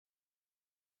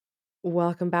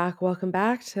Welcome back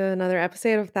to another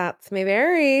episode of That's May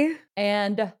Vary.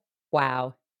 And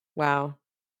wow, Wow.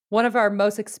 one of our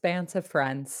most expansive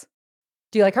friends.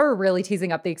 Do you like how we're really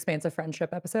teasing up the expansive friendship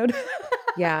episode?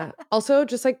 Yeah. Also,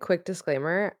 just like quick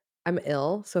disclaimer, I'm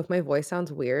ill, so if my voice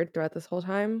sounds weird throughout this whole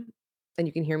time and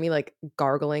you can hear me like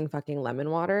gargling fucking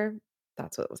lemon water,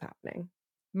 that's what was happening.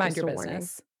 Mind Just your a warning.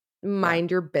 business. Yeah,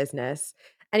 Mind your business.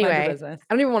 mind your Anyway, business.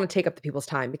 I don't even want to take up the people's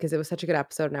time because it was such a good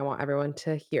episode and I want everyone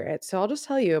to hear it. So I'll just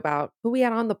tell you about who we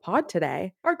had on the pod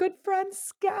today. Our good friend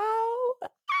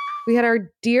Scout. We had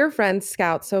our dear friend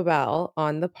Scout Sobel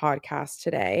on the podcast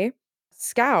today.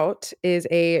 Scout is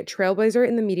a trailblazer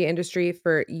in the media industry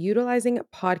for utilizing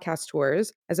podcast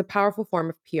tours as a powerful form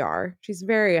of PR. She's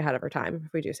very ahead of her time,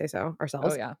 if we do say so Oh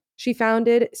ourselves. yeah. She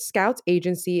founded Scout's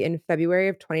agency in February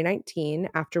of 2019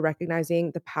 after recognizing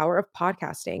the power of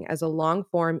podcasting as a long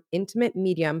form, intimate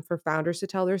medium for founders to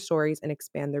tell their stories and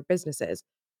expand their businesses.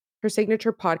 Her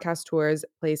signature podcast tours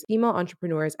place female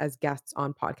entrepreneurs as guests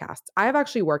on podcasts. I have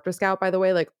actually worked with Scout, by the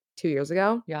way, like 2 years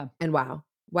ago. Yeah. And wow,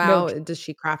 No, does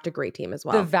she craft a great team as the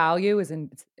well. value is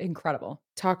it's incredible.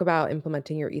 Talk about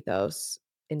implementing your ethos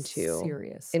into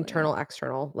Seriously. internal,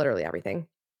 external, literally everything.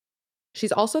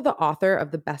 She's also the author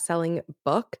of the best-selling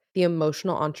book, The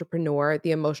Emotional Entrepreneur,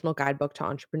 The Emotional Guidebook to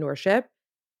Entrepreneurship.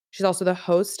 She's also the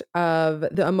host of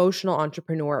the Emotional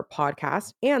Entrepreneur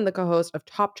podcast and the co-host of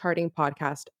top charting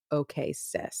podcast, Okay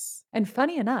Sis. And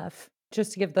funny enough,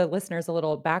 just to give the listeners a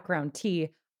little background tea,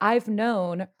 I've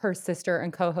known her sister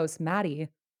and co-host Maddie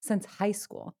since high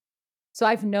school. So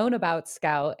I've known about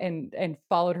Scout and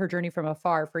followed her journey from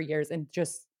afar for years, and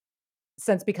just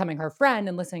since becoming her friend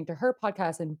and listening to her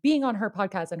podcast and being on her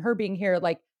podcast and her being here,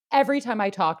 like every time I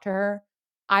talk to her,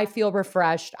 I feel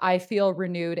refreshed. I feel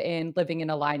renewed in living in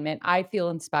alignment. I feel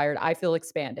inspired. I feel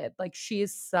expanded. Like she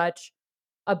is such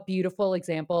a beautiful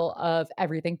example of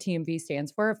everything TMV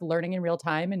stands for, of learning in real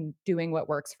time and doing what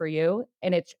works for you.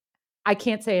 And I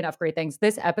can't say enough great things.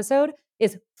 This episode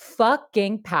is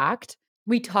fucking packed.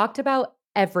 We talked about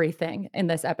everything in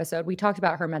this episode. We talked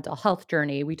about her mental health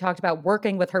journey. We talked about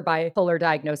working with her bipolar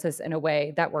diagnosis in a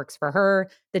way that works for her,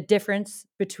 the difference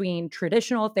between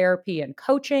traditional therapy and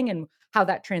coaching and how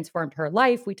that transformed her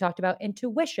life. We talked about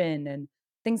intuition and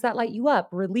things that light you up,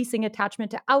 releasing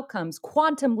attachment to outcomes,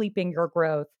 quantum leaping your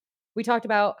growth. We talked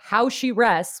about how she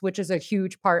rests, which is a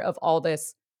huge part of all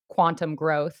this quantum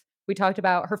growth. We talked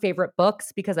about her favorite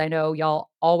books because I know y'all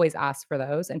always ask for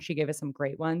those, and she gave us some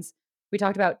great ones. We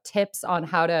talked about tips on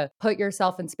how to put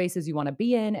yourself in spaces you want to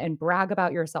be in and brag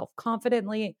about yourself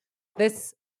confidently.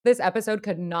 This episode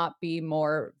could not be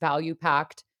more value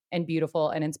packed and beautiful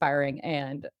and inspiring.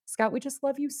 And Scott, we just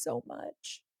love you so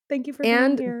much. Thank you for being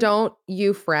And here. don't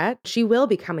you fret. She will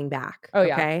be coming back. Oh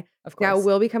yeah, Okay. of Scout course.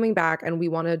 will be coming back, and we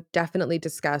want to definitely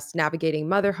discuss navigating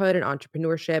motherhood and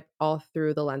entrepreneurship all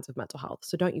through the lens of mental health.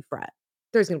 So don't you fret.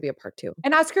 There's going to be a part two.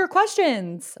 And ask your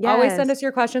questions. Always send Yes. us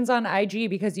your questions on IG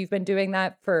because you've been doing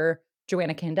that for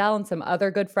Joanna Candell and some other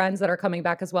good friends that are coming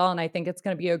back as well. And I think it's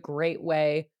going to be a great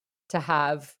way to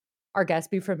have our guests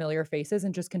be familiar faces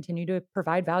and just continue to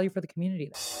provide value for the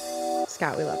community.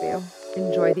 Scout, we love you.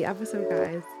 Enjoy the episode,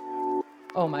 guys.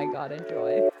 Oh my God,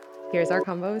 enjoy. Here's our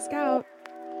combo with Scout.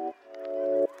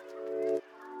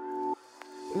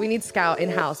 We need Scout in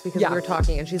house because we Yeah. were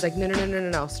talking and she's like,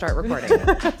 no, start recording.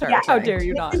 Yeah. How dare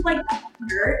you This not? is like the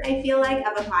heart, I feel like,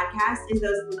 of a podcast is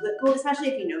those, well, especially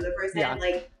if you know the person, Yeah.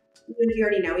 like even if you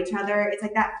already know each other, it's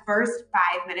like that first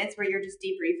 5 minutes where you're just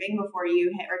debriefing before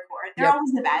you hit record. They're Yep.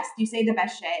 always the best. You say the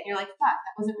best shit and you're like, fuck,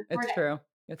 that wasn't recorded. It's true.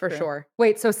 It's For true. sure.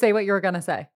 Wait, so say what you were going to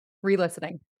say.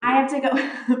 Re-listening. I have to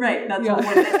go, right, that's Yeah. the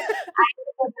one thing. I have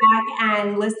to go back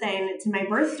and listen to my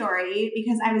birth story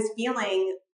because I was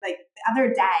feeling like the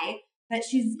other day that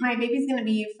my baby's going to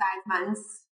be 5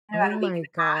 months in about Oh a week my and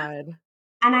a half. God.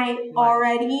 And I Wow.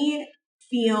 already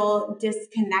feel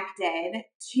disconnected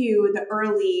to the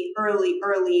early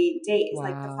days,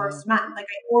 like the Wow. first month. Like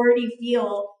I already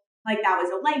feel like that was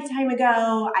a lifetime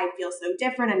ago. I feel so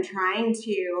different. I'm trying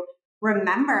to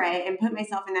remember it and put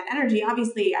myself in that energy.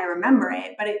 Obviously, I remember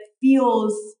it, but it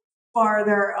feels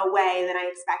farther away than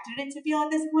I expected it to feel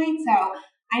at this point. So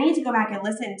I need to go back and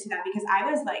listen to that because I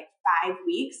was like 5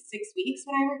 weeks, 6 weeks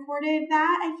when I recorded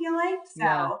that, I feel like. So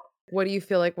Yeah. What do you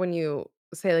feel like when you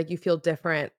say like you feel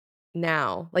different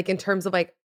now? Like in terms of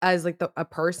like as like a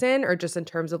person or just in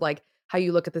terms of like how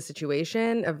you look at the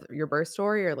situation of your birth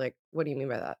story or like what do you mean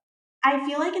by that? I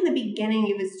feel like in the beginning,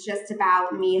 it was just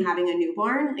about me having a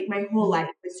newborn. Like my whole life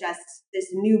was just this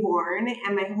newborn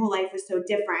and my whole life was so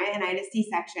different. And I had a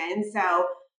C-section. So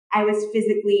I was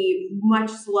physically much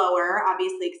slower,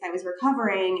 obviously, because I was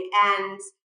recovering. And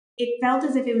it felt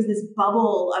as if it was this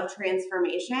bubble of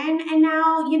transformation. And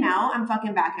now, you know, I'm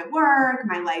fucking back at work.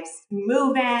 My life's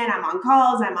moving. I'm on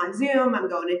calls. I'm on Zoom. I'm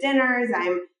going to dinners.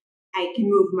 I can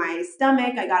move my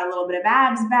stomach. I got a little bit of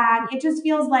abs back. It just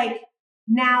feels like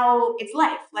now it's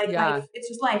life. Like life, it's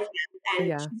just life now. And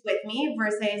Yeah. she's with me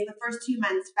versus the first 2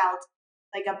 months felt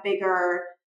like a bigger,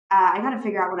 I got to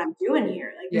figure out what I'm doing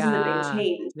here. Like this is a big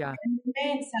change. Yeah.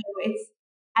 So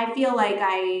I feel like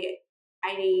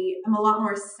I'm a lot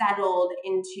more settled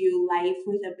into life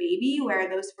with a baby, where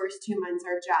those first 2 months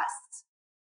are just,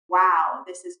 wow,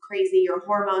 this is crazy. Your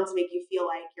hormones make you feel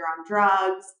like you're on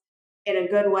drugs in a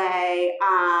good way.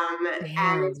 And it's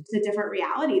Damn. just a different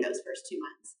reality those first 2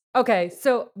 months. Okay,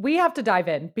 so we have to dive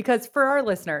in because for our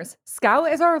listeners,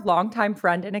 Scout is our longtime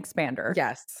friend and expander.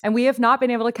 Yes. And we have not been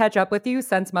able to catch up with you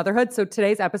since motherhood. So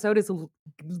today's episode is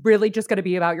really just going to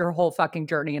be about your whole fucking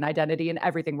journey and identity and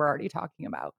everything we're already talking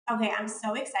about. Okay, I'm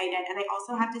so excited. And I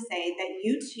also have to say that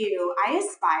you two, I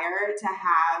aspire to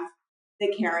have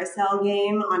the carousel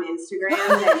game on Instagram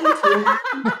that you two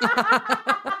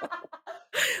have.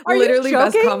 Are Literally you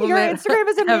best joking? Your compliment Instagram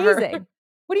is ever. amazing.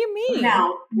 What do you mean?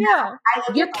 No. Yeah. I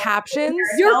look Your at captions?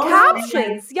 Your carousels and, like,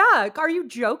 captions. Yeah. Are you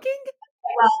joking?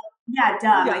 well, yeah,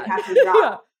 duh, my Yeah. captions are off.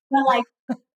 Yeah. But like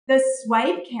the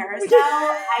swipe carousel,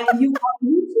 you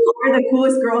two are the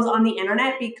coolest girls on the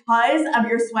internet because of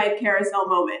your swipe carousel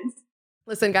moments.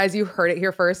 Listen, guys, you heard it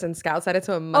here first, and Scout said it,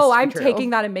 so it must Oh, be I'm true.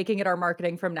 taking that and making it our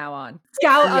marketing from now on.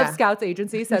 Scout Yeah. of Scout's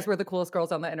agency says we're the coolest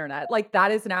girls on the internet. Like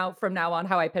that is now from now on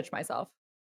how I pitch myself.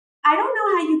 I don't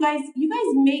know how you guys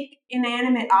make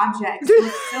inanimate objects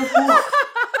look so cool.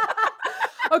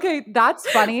 Okay, that's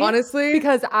funny. Honestly,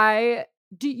 because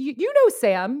you know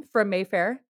Sam from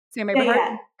Mayfair, Sam Abrahart?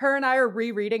 Yeah. Her and I are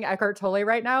rereading Eckhart Tolle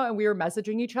right now, and we were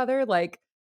messaging each other like,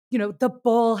 you know, the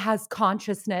bull has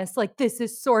consciousness. Like this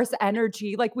is source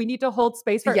energy. Like we need to hold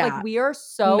space for it. Yeah. Like we are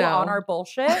so on No. our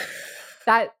bullshit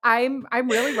that I'm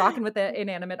really rocking with the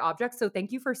inanimate objects. So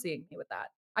thank you for seeing me with that.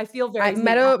 I feel very seen.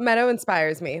 Meadow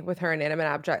inspires me with her inanimate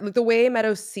object. Like the way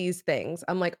Meadow sees things,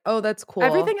 I'm like, oh, that's cool.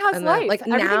 Everything has And then, life. like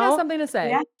Everything now, has something to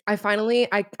say. Yeah.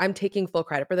 I'm taking full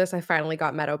credit for this. I finally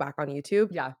got Meadow back on YouTube.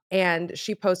 Yeah. And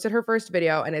she posted her first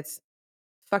video, and it's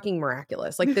fucking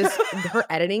miraculous. Like this, her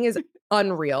editing is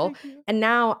unreal. And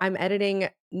now I'm editing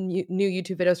new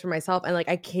YouTube videos for myself, and like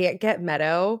I can't get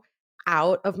Meadow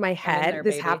out of my head. there,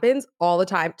 This baby. happens all the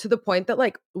time, to the point that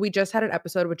like we just had an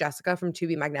episode with Jessica from To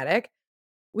Be Magnetic.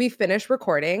 We finished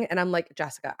recording, and I'm like,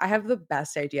 Jessica, I have the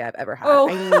best idea I've ever had. Oh.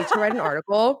 I need to write an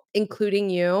article, including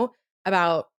you,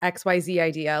 about XYZ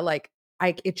idea. Like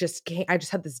I just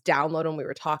had this download when we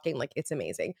were talking. Like it's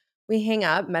amazing. We hang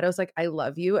up. Meadow's like, I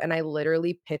love you. And I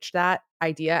literally pitched that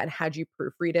idea and had you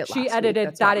proofread it. She last edited week.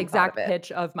 That's why that I'm proud exact of it.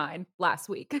 pitch of mine last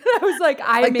week. I was like,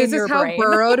 I'm Like in this your is how brain.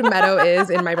 burrowed Meadow is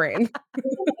in my brain.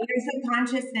 Your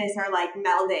subconsciousness are like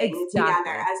melding together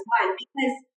Exactly. as one,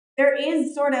 because there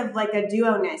is sort of like a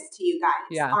duo-ness to you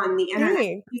guys on the internet.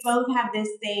 Thanks. You both have this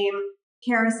same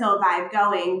carousel vibe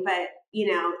going, but you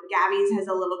know, Gabby's has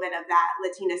a little bit of that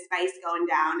Latina spice going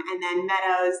down, and then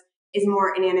Meadows is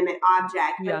more inanimate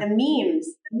object. But the memes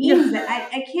that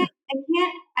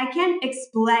I can't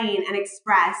explain and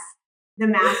express the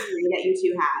mastery that you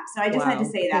two have. So I just had to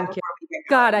say that before we get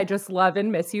going. God, I just love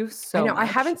and miss you so I know. much. I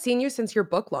haven't seen you since your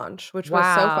book launch, which was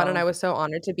so fun, and I was so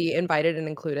honored to be invited and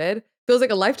included. Feels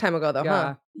like a lifetime ago, though,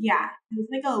 huh? Yeah. It was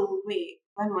like wait,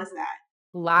 when was that?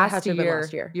 Last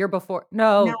year. Year before.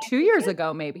 No, 2 years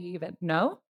ago, maybe even.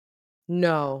 No?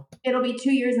 It'll be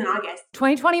 2 years in August.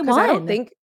 2021. Because I don't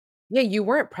think, you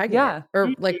weren't pregnant. Yeah. Or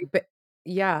like,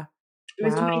 yeah. It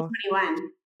was 2021.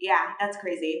 Yeah, that's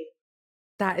crazy.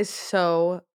 That is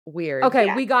so weird.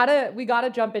 Okay, we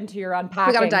gotta jump into your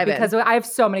unpacking. We gotta dive in. Because I have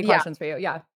so many questions for you.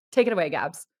 Yeah. Take it away,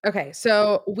 Gabs. Okay,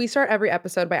 so we start every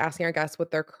episode by asking our guests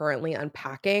what they're currently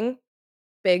unpacking.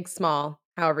 Big, small,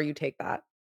 however you take that.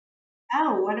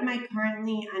 Oh, what am I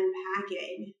currently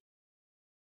unpacking?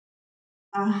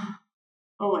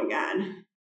 Oh my God.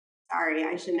 Sorry,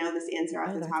 I should know this answer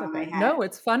off the top of my head. No,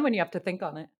 it's fun when you have to think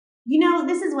on it. You know,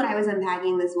 this is what I was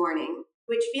unpacking this morning,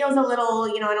 which feels a little,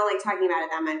 I don't like talking about it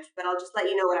that much, but I'll just let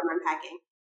you know what I'm unpacking.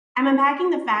 I'm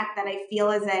unpacking the fact that I feel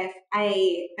as if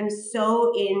I am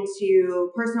so into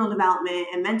personal development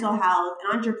and mental health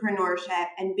and entrepreneurship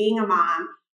and being a mom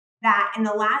that in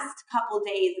the last couple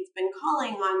days, it's been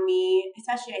calling on me,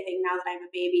 especially I think now that I have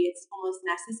a baby, it's almost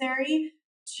necessary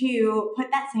to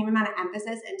put that same amount of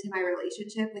emphasis into my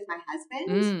relationship with my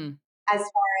husband, as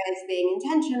far as being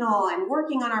intentional and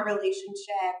working on our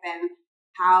relationship and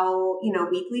how,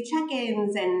 weekly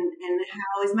check-ins and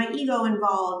how is my ego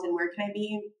involved and where can I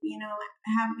be,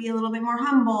 be a little bit more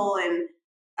humble and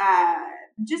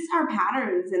just our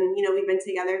patterns. And, we've been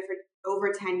together for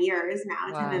over 10 years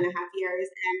now, Wow. 10 and a half years.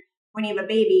 And when you have a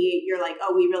baby, you're like,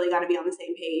 oh, we really got to be on the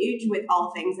same page with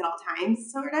all things at all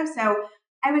times, sort of. So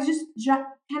I was just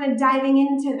kind of diving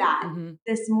into that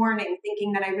this morning,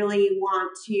 thinking that I really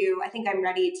I think I'm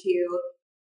ready to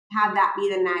have that be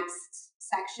the next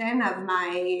section of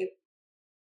my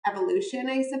evolution,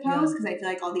 I suppose, because I feel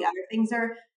like all the other things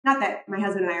are, not that my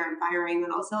husband and I aren't firing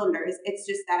on all cylinders. It's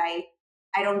just that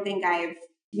I don't think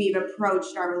we've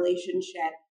approached our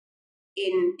relationship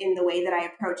in the way that I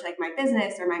approach like my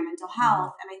business or my mental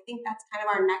health. And I think that's kind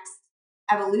of our next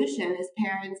evolution as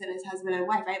parents and as husband and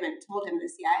wife. I haven't told him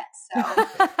this yet,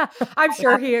 so I'm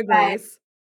sure he agrees.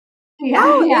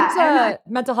 Yeah.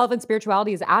 Mental health and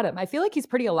spirituality is Adam? I feel like he's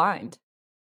pretty aligned.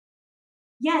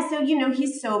 Yeah, so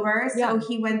he's sober, so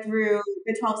he went through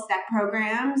the 12-step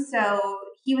program. So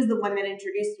he was the one that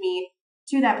introduced me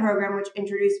to that program, which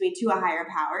introduced me to a higher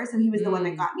power. So he was the one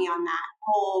that got me on that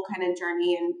whole kind of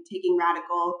journey and taking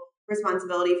radical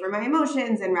responsibility for my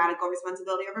emotions and radical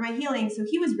responsibility over my healing. So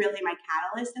he was really my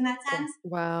catalyst in that sense.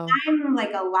 Wow. I'm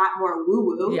like a lot more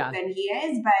woo-woo than he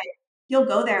is, but he'll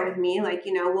go there with me. Like,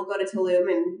 we'll go to Tulum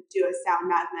and do a sound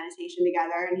bath meditation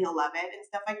together and he'll love it and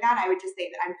stuff like that. I would just say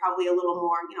that I'm probably a little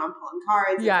more, I'm pulling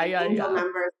cards, angel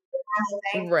numbers, that whole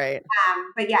thing. Right.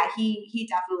 But yeah, he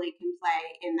definitely can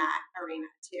play in that arena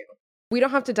too. We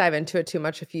don't have to dive into it too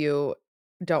much if you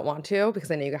don't want to, because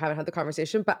I know you haven't had the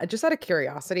conversation, but just out of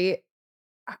curiosity,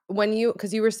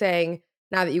 because you were saying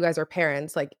now that you guys are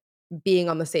parents, like being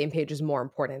on the same page is more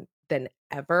important than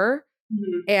ever.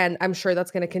 And I'm sure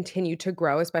that's going to continue to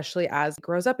grow, especially as it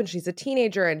grows up and she's a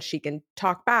teenager and she can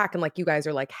talk back and like you guys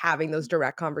are like having those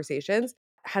direct conversations.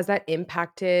 Has that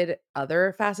impacted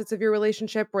other facets of your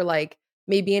relationship where like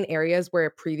maybe in areas where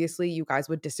previously you guys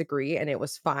would disagree and it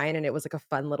was fine and it was like a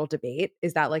fun little debate?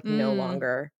 Is that like no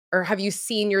longer, or have you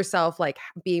seen yourself like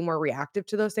being more reactive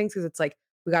to those things? Because it's like,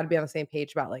 we got to be on the same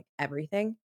page about like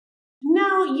everything.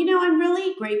 No, I'm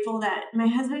really grateful that my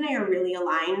husband and I are really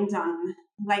aligned on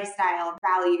lifestyle,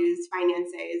 values,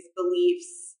 finances,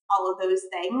 beliefs, all of those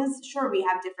things. Sure, we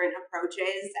have different approaches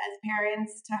as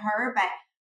parents to her, but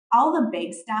all the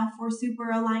big stuff we're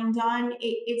super aligned on.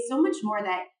 It's so much more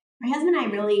that my husband and I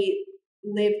really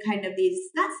live kind of these,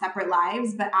 not separate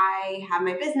lives, but I have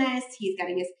my business. He's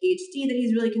getting his PhD that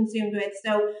he's really consumed with.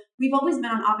 So we've always been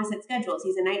on opposite schedules.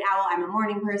 He's a night owl. I'm a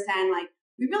morning person. Like,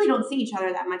 we really don't see each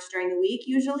other that much during the week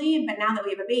usually, but now that we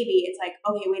have a baby, it's like,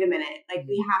 okay, wait a minute. Like,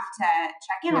 we have to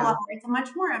check in a lot more. It's a much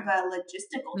more of a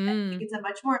logistical thing. Like, it's a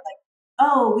much more like,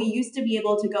 oh, we used to be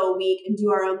able to go a week and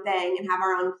do our own thing and have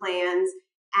our own plans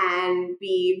and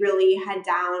be really head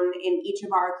down in each of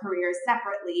our careers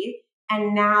separately.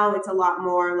 And now it's a lot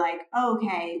more like,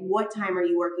 okay, what time are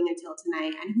you working until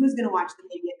tonight? And who's going to watch the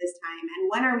baby at this time? And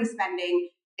when are we spending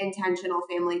intentional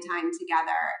family time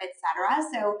together, etc.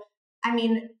 So, I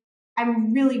mean,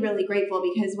 I'm really, really grateful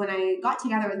because when I got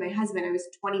together with my husband, I was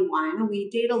 21. We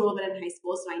dated a little bit in high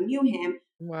school, so I knew him.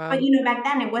 Wow. But, back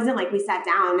then it wasn't like we sat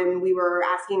down and we were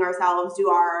asking ourselves, do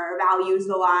our values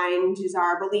align? Does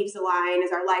our beliefs align?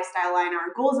 Is our lifestyle align? Are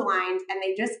our goals aligned? And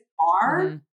they just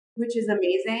are, which is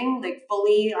amazing. Like,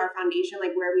 fully our foundation,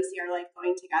 like where we see our life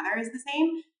going together is the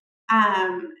same.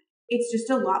 It's just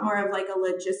a lot more of like a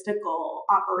logistical,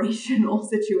 operational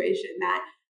situation that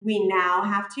we now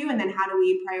have to. And then how do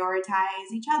we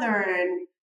prioritize each other and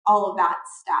all of that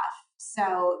stuff?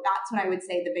 So that's what I would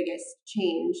say the biggest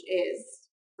change is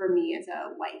for me as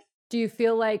a wife. Do you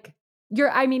feel like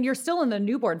you're still in the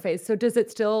newborn phase. So does it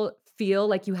still feel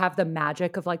like you have the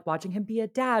magic of like watching him be a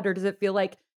dad? Or does it feel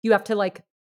like you have to like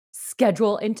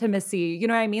schedule intimacy? You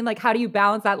know what I mean? Like, how do you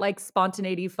balance that like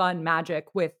spontaneity, fun magic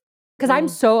with, because I'm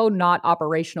so not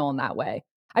operational in that way.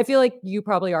 I feel like you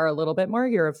probably are a little bit more.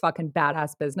 You're a fucking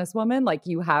badass businesswoman. Like,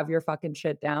 you have your fucking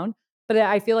shit down. But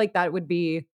I feel like that would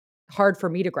be hard for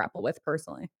me to grapple with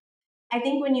personally. I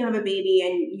think when you have a baby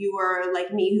and you are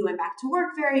like me who went back to work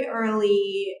very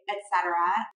early, etc.,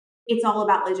 it's all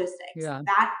about logistics. Yeah.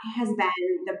 That has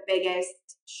been the biggest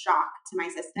shock to my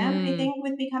system, I think,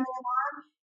 with becoming a mom.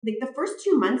 Like, the first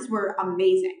 2 months were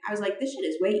amazing. I was like, this shit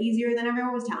is way easier than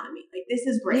everyone was telling me. Like, this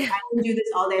is great. I can do this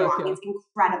all day long. It's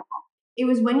incredible. It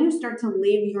was when you start to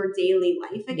live your daily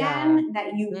life again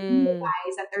that you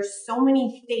realize that there's so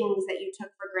many things that you took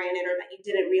for granted or that you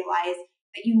didn't realize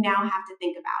that you now have to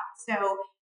think about. So,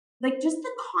 like, just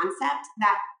the concept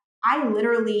that I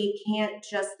literally can't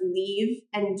just leave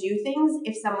and do things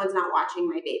if someone's not watching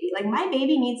my baby. Like, my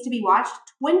baby needs to be watched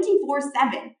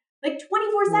 24/7, like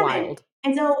 24/7.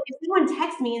 And so if someone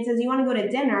texts me and says, you want to go to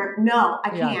dinner? No, I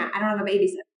can't. I don't have a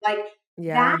babysitter. Like,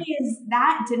 Yeah.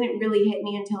 that didn't really hit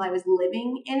me until I was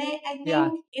living in it. I think Yeah.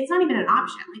 it's not even an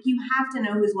option. Like, you have to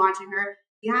know who's watching her.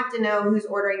 You have to know who's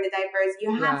ordering the diapers.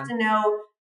 You have Yeah. to know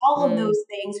all of Mm. those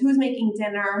things. Who's making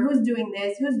dinner? Who's doing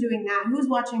this? Who's doing that? Who's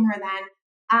watching her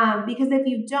then? Because if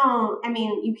you don't, I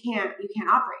mean, you can't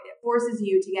operate. It forces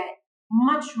you to get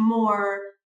much more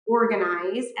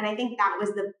organized, and I think that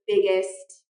was the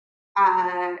biggest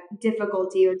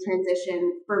difficulty or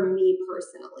transition for me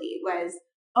personally was,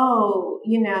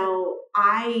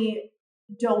 I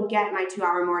don't get my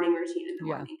 2-hour morning routine in the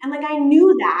Yeah. morning. And like, I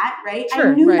knew that, right? I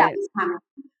Sure. knew that Right. was coming.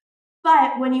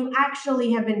 But when you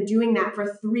actually have been doing that for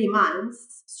 3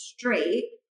 months straight,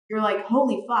 you're like,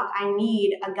 holy fuck, I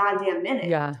need a goddamn minute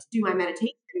Yeah. to do my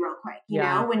meditation real quick.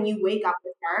 Yeah. When you wake up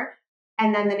with her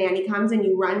and then the nanny comes and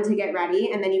you run to get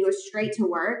ready and then you go straight to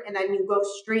work and then you go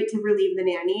straight to relieve the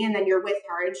nanny and then you're with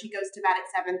her and she goes to bed at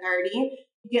 7:30.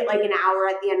 You get like an hour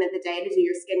at the end of the day to do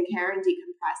your skincare and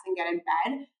decompress and get in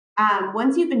bed.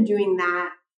 Once you've been doing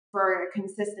that for a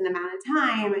consistent amount of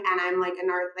time, and I'm like a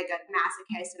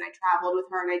masochist, and I traveled with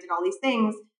her and I did all these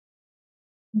things,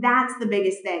 that's the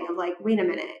biggest thing of like, wait a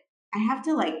minute, I have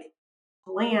to like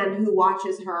plan who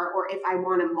watches her, or if I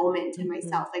want a moment to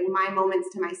myself. Like, my moments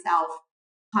to myself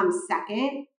come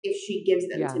second if she gives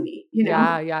them to Yeah. me,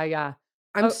 Yeah.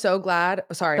 I'm Oh, so glad.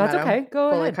 Sorry, that's madam. okay. Go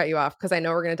Totally ahead. cut you off because I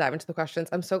know we're going to dive into the questions.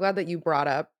 I'm so glad that you brought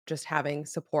up just having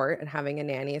support and having a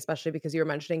nanny, especially because you were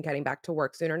mentioning getting back to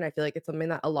work sooner. And I feel like it's something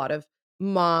that a lot of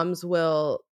moms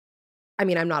will. I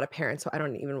mean, I'm not a parent, so I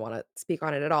don't even want to speak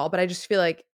on it at all. But I just feel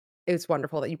like it's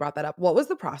wonderful that you brought that up. What was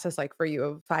the process like for you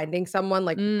of finding someone?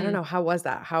 Like, I don't Mm. know, how was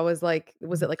that? How was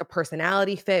it like a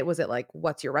personality fit? Was it like,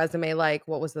 what's your resume like?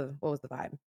 What was the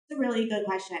vibe? It's a really good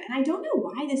question. And I don't know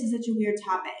why this is such a weird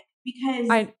topic, because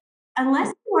I unless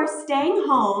you are staying Yeah.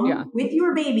 home with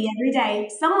your baby every day,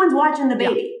 someone's watching the Yeah.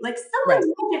 baby. Like, Right.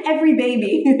 someone's watching every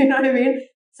baby. You know what I mean?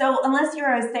 So unless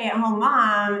you're a stay-at-home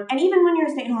mom, and even when you're a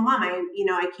stay-at-home mom,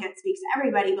 I can't speak to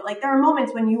everybody, but like, there are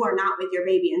moments when you are not with your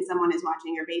baby and someone is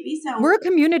watching your baby. We're So a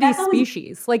community that's always,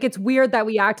 species. Like, it's weird that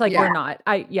we act like Yeah. we're not.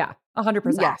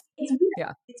 100%. Yes. it's weird.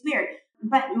 Yeah. It's weird.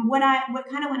 But what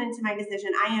kind of went into my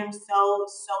decision, I am so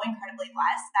incredibly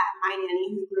blessed that my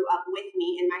nanny, who grew up with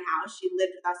me in my house, she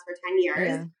lived with us for 10 years,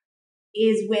 Yeah.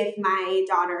 is with my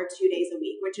daughter 2 days a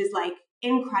week, which is like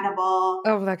incredible.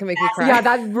 Oh, that can make me Yeah, cry.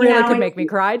 that really could It's make me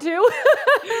cry too.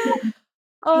 like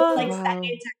Oh, second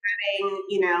to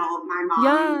having, my mom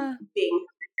yeah. being.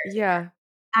 Yeah.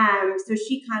 So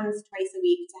she comes twice a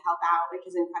week to help out, which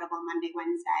is incredible, Monday,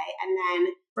 Wednesday. And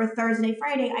then for Thursday,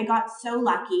 Friday, I got so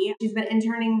lucky. She's been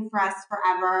interning for us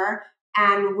forever,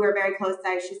 and we're very close.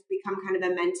 She's become kind of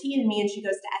a mentee to me, and she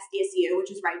goes to SDSU,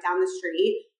 which is right down the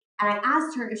street. And I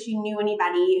asked her if she knew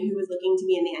anybody who was looking to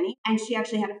be a nanny. And she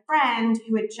actually had a friend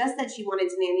who had just said she wanted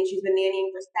to nanny. She's been nannying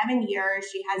for 7 years.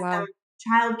 She has some Wow.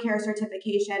 childcare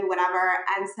certification, whatever.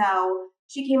 And so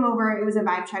she came over. It was a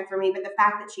vibe check for me, but the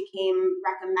fact that she came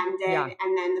recommended, Yeah.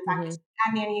 and then the fact that Mhm. she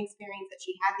had nanny experience, that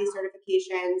she had these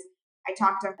certifications. I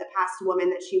talked to the past woman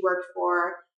that she worked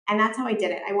for, and that's how I did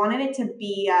it. I wanted it to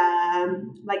be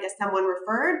like a someone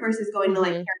referred versus going to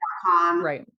like Mhm. care.com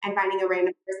Right. and finding a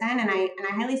random person. And I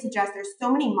highly suggest, there's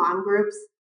so many mom groups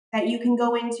that you can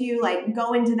go into, like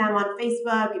go into them on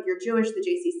Facebook. If you're Jewish, the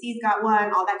JCC's got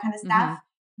one, all that kind of stuff.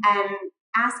 And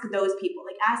ask those people,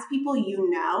 like ask people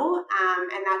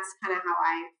and that's kind of how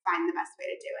I find the best way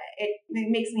to do it. It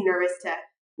makes me nervous to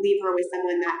leave her with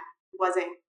someone that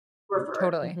wasn't referred.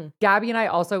 Totally. Mhm. Gabby and I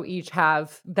also each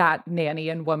have that nanny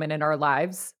and woman in our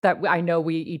lives that I know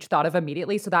we each thought of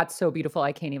immediately. So that's so beautiful.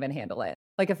 I can't even handle it.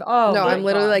 Like, oh No, my I'm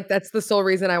literally God. like, that's the sole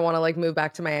reason I wanna, like, move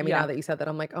back to Miami now Yeah. that you said that.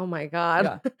 I'm like, "Oh my god.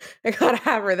 Yeah. I gotta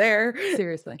have her there."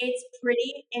 Seriously. It's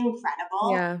pretty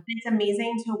incredible. Yeah. It's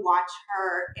amazing to watch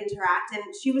her interact. And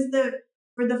she was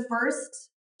for the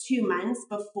first 2 months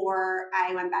before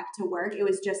I went back to work, it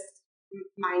was just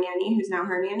my nanny, who's now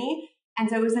her nanny. And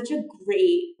so it was such a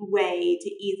great way to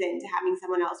ease into having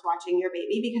someone else watching your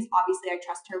baby, because obviously I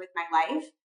trust her with my life.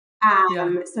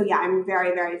 Yeah. So yeah, I'm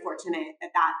very, very fortunate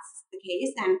that that's the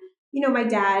case. And my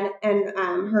dad and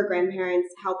her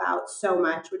grandparents help out so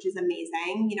much, which is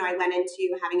amazing. I went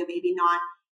into having a baby not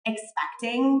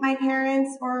expecting my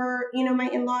parents or my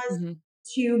in-laws Mhm.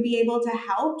 to be able to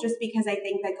help, just because I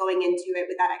think that going into it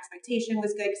with that expectation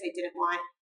was good, because I didn't want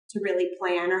to really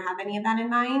plan or have any of that in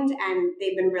mind. And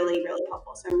they've been really, really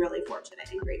helpful. So I'm really fortunate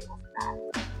and grateful for that.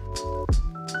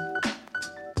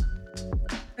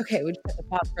 Okay, we just hit the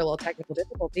pause for a little technical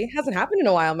difficulty. Hasn't happened in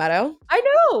a while, Meadow. I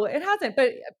know it hasn't,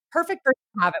 but perfect person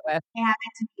to have it with. It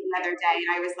happened to me the other day,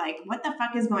 and I was like, what the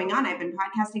fuck is going on? I've been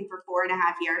podcasting for 4.5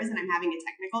 years, and I'm having a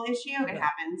technical issue. It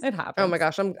happens. It happens. Oh my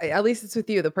gosh, at least it's with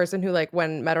you, the person who, like,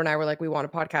 when Meadow and I were like, "We want a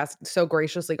podcast," so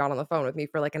graciously got on the phone with me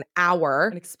for, like, an hour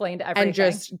And explained everything. and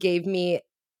just gave me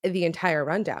the entire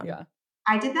rundown. Yeah.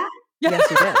 I did that?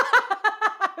 Yes, you did.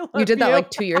 I You love did that,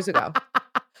 like, 2 years ago.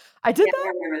 I did Yeah,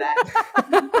 I remember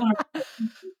that. that?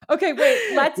 Okay,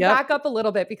 wait, let's Yep. back up a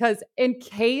little bit because in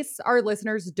case our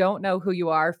listeners don't know who you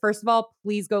are, first of all,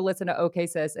 please go listen to OK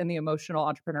Sis and the Emotional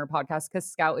Entrepreneur podcast because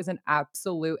Scout is an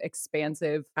absolute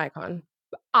expansive Icon.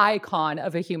 icon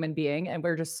of a human being, and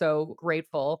we're just so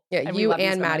grateful. Yeah, And we you love you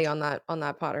and so Maddie much. on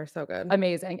that pod are so good.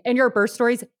 Amazing. And your birth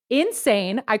story's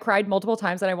insane. I cried multiple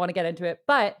times and I want to get into it.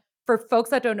 But for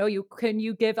folks that don't know you, can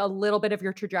you give a little bit of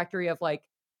your trajectory of like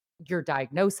your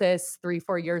diagnosis 3,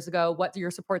 4 years ago, what your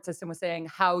support system was saying,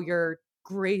 how you're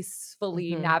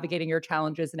gracefully Mhm. navigating your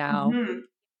challenges now, Mhm.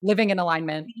 living in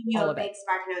alignment, Give you all a of it. big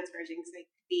Spark Notes version because it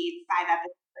could be 5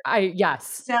 episodes. Yes.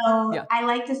 So Yeah. I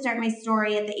like to start my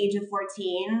story at the age of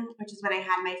 14, which is when I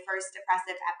had my first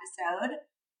depressive episode.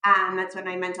 That's when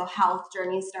my mental health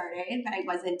journey started, but I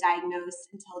wasn't diagnosed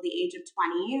until the age of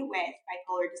 20 with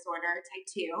bipolar disorder type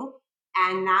 2.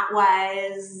 And that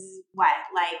was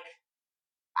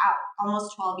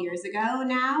almost 12 years ago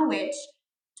now, which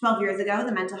 12 years ago,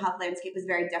 the mental health landscape was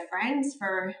very different.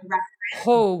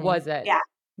 Oh, Mhm. was it? Yeah.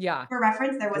 Yeah. For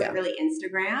reference, there wasn't Yeah. really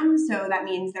Instagram. So that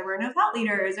means there were no thought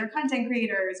leaders or content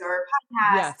creators or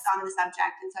podcasts Yes. on the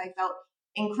subject. And so I felt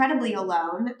incredibly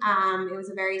alone. It was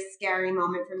a very scary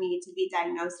moment for me to be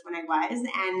diagnosed when I was.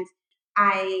 And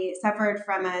I suffered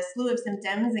from a slew of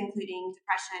symptoms, including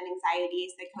depression, anxiety,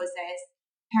 psychosis,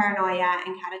 paranoia,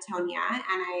 and catatonia.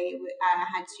 And I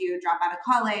had to drop out of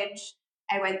college.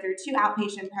 I went through 2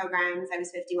 outpatient programs. I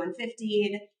was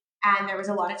 5150'd. And there was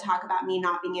a lot of talk about me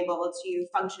not being able to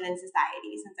function in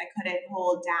society since I couldn't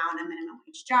hold down a minimum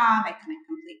wage job. I couldn't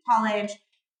complete college.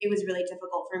 It was really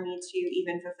difficult for me to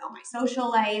even fulfill my social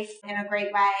life in a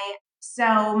great way.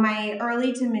 So my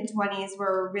early to mid 20s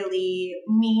were really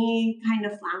me kind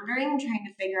of floundering, trying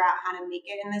to figure out how to make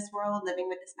it in this world, living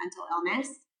with this mental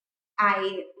illness.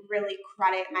 I really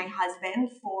credit my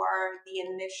husband for the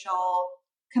initial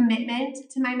commitment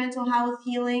to my mental health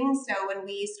healing. So when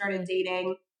we started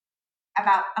dating,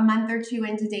 about a month or 2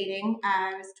 into dating,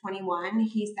 I was 21,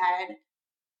 he said,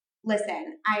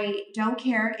 listen, I don't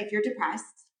care if you're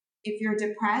depressed. If you're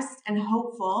depressed and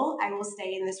hopeful, I will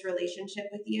stay in this relationship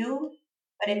with you.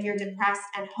 But if you're depressed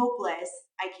and hopeless,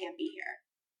 I can't be here.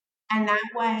 And that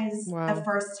was the Wow.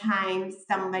 first time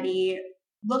somebody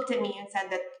looked at me and said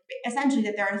that essentially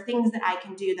that there are things that I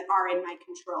can do that are in my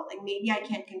control. Like maybe I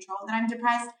can't control that I'm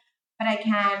depressed, but I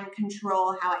can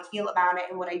control how I feel about it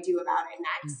and what I do about it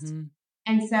next. Mm-hmm.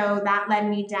 And so that led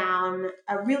me down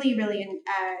a really, really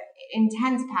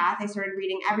intense path. I started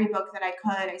reading every book that I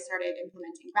could. I started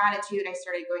implementing gratitude. I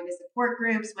started going to support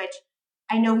groups, which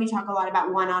I know we talk a lot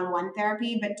about one-on-one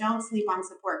therapy, but don't sleep on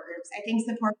support groups. I think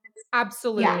support groups, yeah,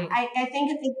 Absolutely. I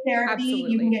think if it's therapy,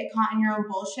 you can Absolutely. get caught in your own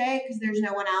bullshit because there's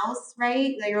no one else,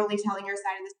 right? That you're only telling your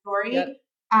side of the Yep.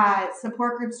 story.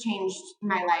 Support groups changed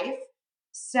my life.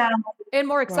 So, And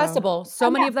more Wow. accessible. So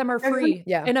oh many yeah, of them are they're free. free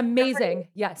Yeah. and They're free. amazing.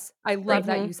 Yes. I Free. love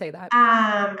that you Mhm. say that.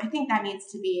 I think that needs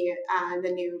to be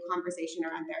the new conversation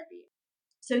around therapy.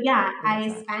 So yeah, I love I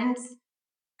that. spent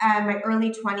my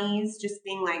early 20s just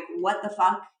being like, what the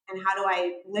fuck? And how do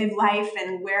I live life?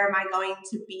 And where am I going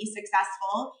to be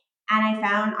successful? And I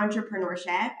found entrepreneurship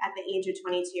at the age of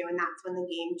 22. And that's when the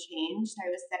game changed. I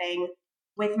was sitting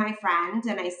with my friend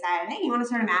and I said, hey, you want to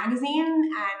start a magazine?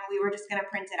 And we were just going to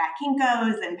print it at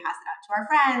Kinko's and pass it out to our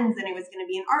friends. And it was going to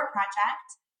be an art project.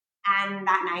 And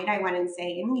that night I went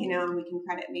insane, and we can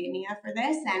credit Mania for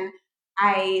this. And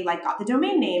I got the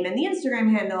domain name and the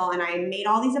Instagram handle, and I made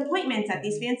all these appointments at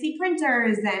these fancy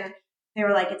printers, and they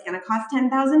were like, it's going to cost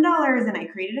 $10,000. And I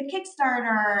created a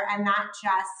Kickstarter, and that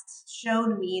just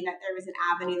showed me that there was an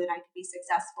avenue that I could be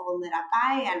successful and lit up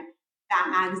by. And that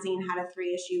magazine had a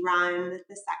 3-issue run.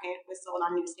 The second was sold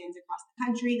on newsstands across the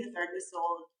country. The third was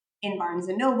sold in Barnes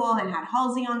and Noble and had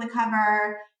Halsey on the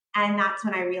cover. And that's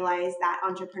when I realized that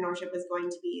entrepreneurship was going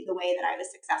to be the way that I was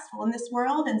successful in this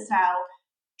world. And so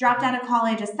dropped out of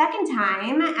college a second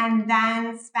time and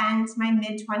then spent my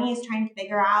mid 20s trying to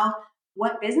figure out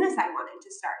what business I wanted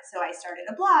to start. So I started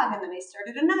a blog, and then I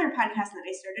started another podcast, and then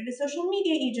I started a social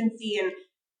media agency, and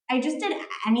I just did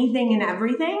anything and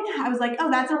everything. I was like,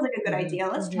 oh, that sounds like a good idea.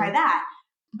 Let's try that.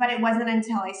 But it wasn't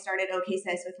until I started OK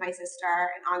Sis with my sister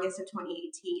in August of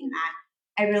 2018 that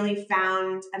I really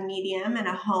found a medium and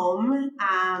a home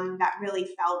that really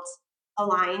felt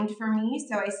aligned for me.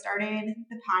 So I started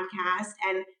the podcast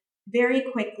and very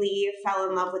quickly fell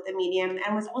in love with the medium,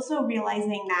 and was also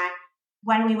realizing that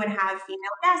when we would have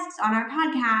female guests on our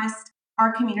podcast,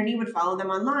 our community would follow them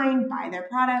online, buy their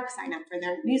products, sign up for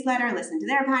their newsletter, listen to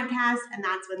their podcast. And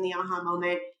that's when the aha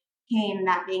moment came,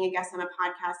 that being a guest on a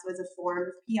podcast was a form of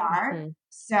PR. Mhm.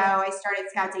 So I started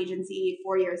Scouts Agency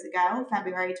 4 years ago,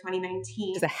 February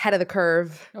 2019. Just ahead of the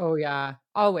curve. Oh, yeah.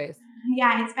 Always.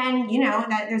 Yeah, it's been,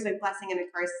 that there's a blessing and a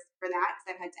curse for that,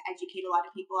 because I've had to educate a lot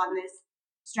of people on this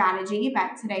strategy.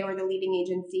 But today we're the leading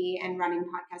agency and running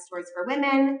podcast tours for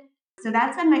women. So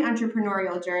that's been my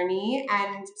entrepreneurial journey.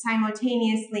 And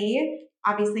simultaneously,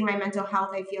 obviously, my mental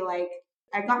health, I feel like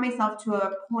I got myself to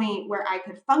a point where I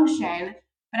could function,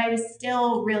 but I was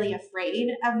still really afraid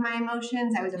of my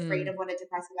emotions. I was afraid Mm. of what a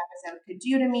depressive episode could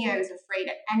do to me. I was afraid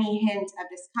of any hint of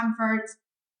discomfort.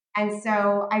 And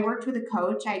so I worked with a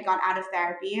coach. I got out of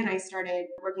therapy and I started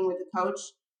working with a coach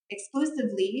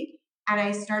exclusively. And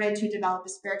I started to develop a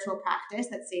spiritual practice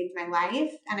that saved my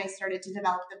life. And I started to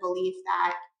develop the belief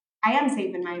that I am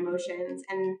safe in my emotions.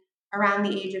 And around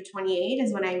the age of 28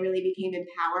 is when I really became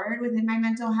empowered within my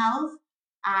mental health.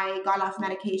 I got off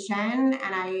medication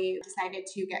and I decided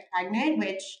to get pregnant,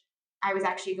 which I was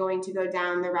actually going to go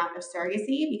down the route of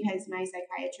surrogacy, because my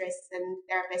psychiatrists and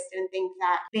therapists didn't think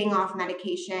that being off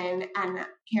medication and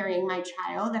carrying my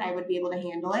child, that I would be able to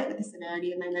handle it with the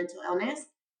severity of my mental illness.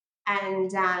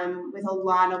 And with a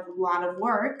lot of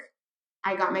work,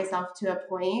 I got myself to a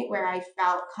point where I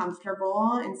felt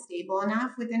comfortable and stable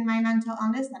enough within my mental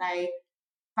illness that I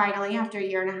finally, after a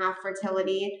year and a half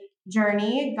fertility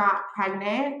journey, got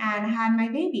pregnant and had my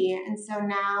baby. And so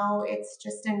now it's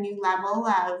just a new level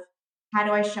of, how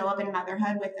do I show up in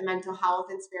motherhood with the mental health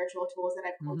and spiritual tools that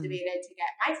I've Mhm. cultivated to get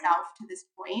myself to this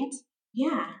point?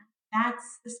 Yeah,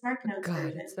 that's the Spark Notes God,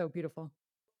 it's version. so beautiful.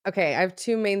 Okay, I have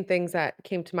two main things that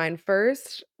came to mind.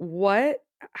 First, what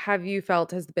have you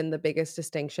felt has been the biggest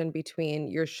distinction between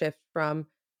your shift from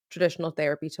traditional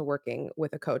therapy to working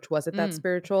with a coach? Was it that Mm.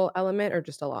 spiritual element or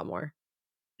just a lot more?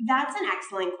 That's an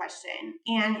excellent question.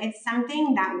 And it's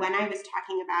something that when I was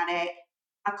talking about it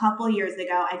a couple years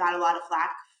ago, I got a lot of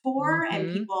flack for, and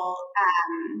Mhm. people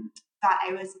thought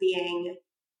I was being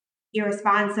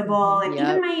irresponsible. Mhm.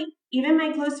 And Yep. even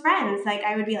my close friends, like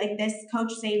I would be like, this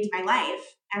coach saved my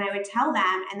life. And I would tell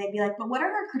them and they'd be like, but what are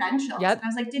her credentials? And I Yep.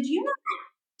 was like, did you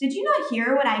not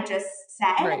hear what I just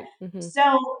said? Right. Mhm. So,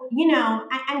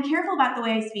 I'm careful about the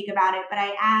way I speak about it, but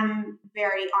I am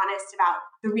very honest about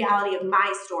the reality of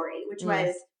my story, which Mm.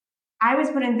 was, I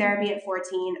was put in therapy at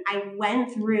 14. I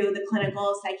went through the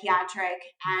clinical, psychiatric,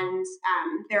 and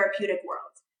therapeutic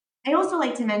worlds. I also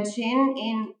like to mention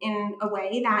in a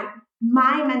way that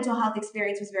my mental health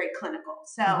experience was very clinical.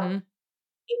 So Mhm.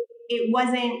 it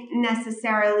wasn't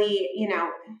necessarily,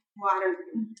 well, I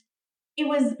don't, it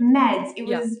was meds, it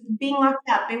Yeah. was being locked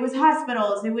up, it was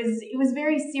hospitals, it was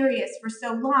very serious for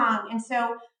so long. And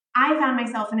so I found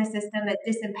myself in a system that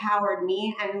disempowered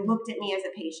me and Mm. looked at me as a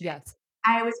patient. Yes.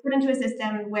 I was put into a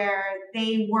system where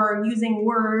they were using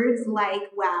words like,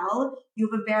 well, you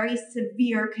have a very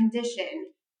severe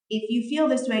condition. If you feel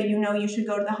this way, you should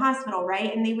go to the hospital,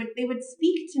 right? And they would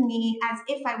speak to me as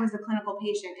if I was a clinical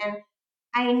patient. And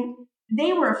I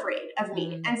they were afraid of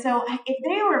me. Mm. And so if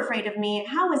they were afraid of me,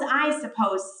 how was I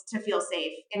supposed to feel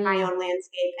safe in my Mm. own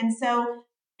landscape? And so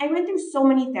I went through so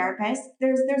many therapists.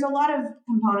 There's a lot of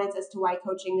components as to why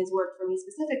coaching has worked for me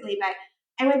specifically, but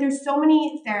I went through so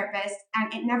many therapists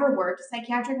and it never worked.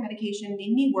 Psychiatric medication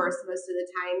made me worse most of the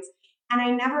times. And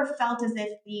I never felt as if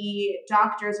the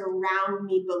doctors around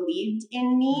me believed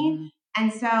in me. Mhm.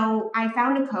 And so I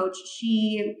found a coach.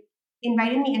 She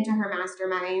invited me into her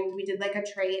mastermind. We did like a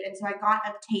trade. And so I got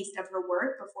a taste of her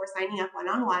work before signing up one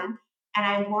on one. And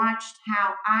I watched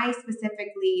how I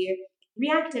specifically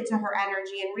reacted to her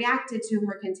energy and reacted to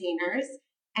her containers.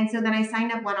 And so then I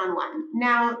signed up one on one.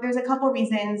 Now, there's a couple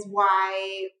reasons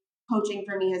why coaching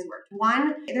for me has worked.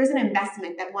 One, there's an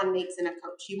investment that one makes in a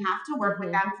coach. You have to work with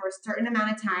Mhm. them for a certain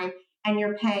amount of time and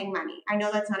you're paying money. I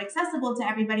know that's not accessible to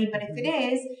everybody, but if it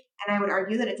Mhm. is, and I would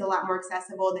argue that it's a lot more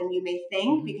accessible than you may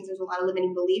think Mhm. because there's a lot of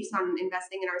limiting beliefs on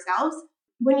investing in ourselves.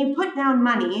 When you put down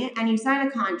money and you sign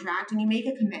a contract and you make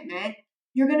a commitment,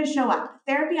 you're going to show up.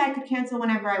 Therapy, I could cancel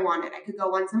whenever I wanted. I could go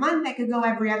once a month. I could go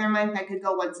every other month. I could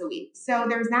go once a week. So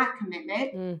there's that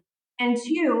commitment. Mm. And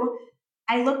two,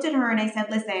 I looked at her and I said,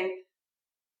 listen,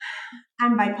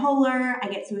 I'm bipolar. I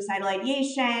get suicidal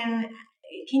ideation.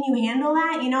 Can you handle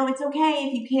that? It's okay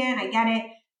if you can. I get it.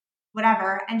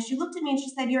 Whatever. And she looked at me and she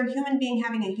said, you're a human being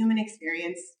having a human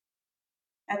experience.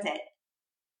 That's it.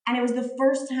 And it was the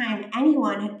first time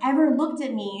anyone had ever looked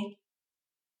at me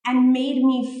and made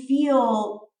me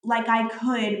feel like I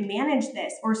could manage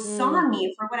this or saw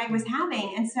me for what I was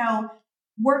having. And so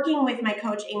working with my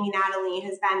coach, Amy Natalie,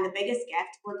 has been the biggest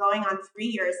gift. We're going on 3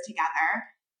 years together.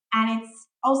 And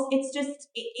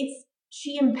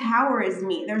she empowers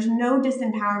me. There's no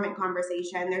disempowerment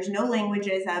conversation. There's no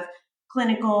languages of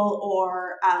clinical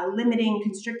or limiting,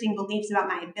 constricting beliefs about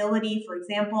my ability. For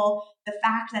example, the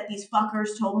fact that these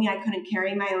fuckers told me I couldn't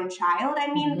carry my own child.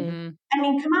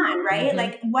 Come on, right?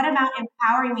 Like, what about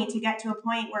empowering me to get to a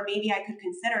point where maybe I could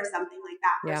consider something like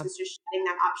that versus just shutting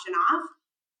that option off?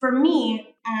 For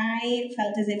me, I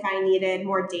felt as if I needed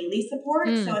more daily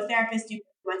support. So a therapist do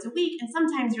once a week, and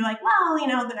sometimes you're like, well,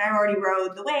 that I already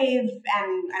rode the wave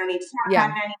and I don't need to talk about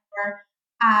it anymore.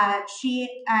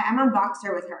 I'm on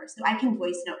Voxer with her, so I can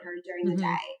voice note her during the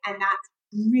day, and that's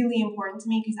really important to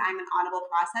me because I'm an audible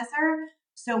processor.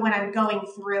 So when I'm going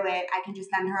through it, I can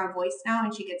just send her a voice note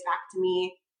and she gets back to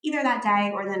me either that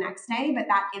day or the next day. But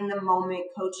that in the moment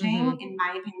coaching, in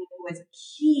my opinion, was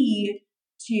key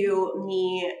to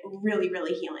me really,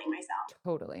 really healing myself.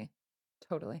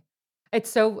 Totally. It's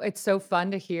so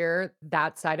fun to hear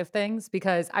that side of things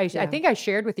because I think I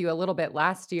shared with you a little bit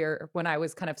last year when I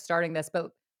was kind of starting this,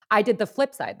 but I did the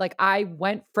flip side. Like I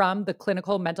went from the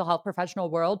clinical mental health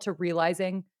professional world to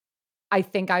realizing I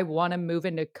think I want to move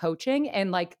into coaching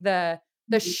and like the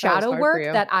That was shadow hard for work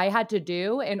you. that I had to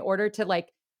do in order to like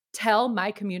tell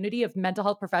my community of mental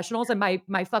health professionals and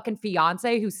my fucking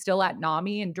fiance who's still at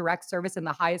NAMI in direct service in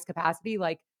the highest capacity,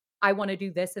 like I want to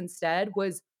do this instead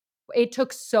was it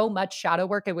took so much shadow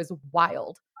work. It was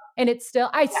wild. And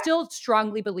I still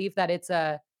strongly believe that it's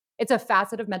a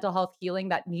facet of mental health healing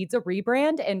that needs a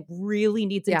rebrand and really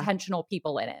needs intentional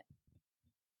people in it.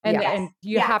 And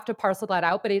you have to parcel that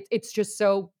out, but it's just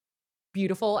so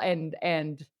beautiful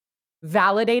and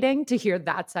validating to hear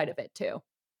that side of it too.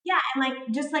 Yeah, and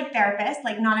like just like therapists,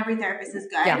 like not every therapist is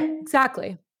good. Yeah,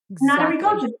 exactly. Not every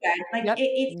coach is good. Like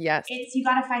Yes. it's you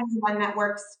got to find the one that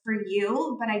works for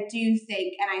you. But I do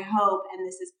think, and I hope, and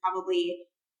this is probably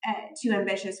too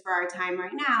ambitious for our time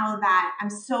right now, that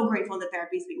I'm so grateful that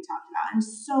therapy is being talked about. I'm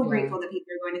so grateful that people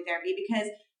are going to therapy because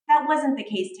that wasn't the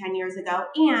case 10 years ago.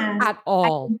 And At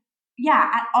all.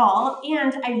 at all.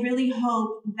 And I really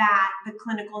hope that the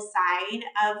clinical side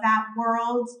of that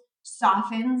world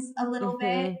softens a little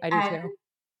bit I do too.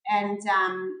 and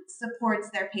supports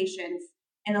their patients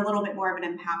in a little bit more of an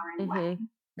empowering way.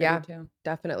 Yeah, I do too.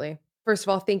 definitely. First of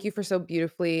all, thank you for so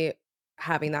beautifully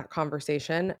having that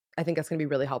conversation. I think that's going to be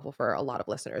really helpful for a lot of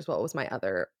listeners. What was my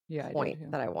other Yeah, I do point too.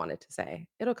 that I wanted to say?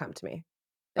 It'll come to me.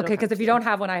 Okay, because if you don't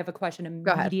have one, I have a question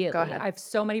Go ahead. immediately. I have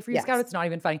so many for you, Scout. Yes. It's not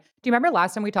even funny. Do you remember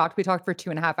last time we talked? We talked for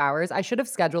 2.5 hours. I should have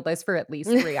scheduled this for at least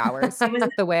 3 hours.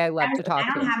 The way I love to talk I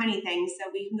to don't you. have anything,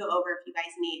 so we can go over if you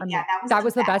guys need. I Yeah, mean, that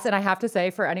was the the best, best. and I have to say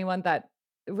for anyone that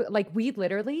like, we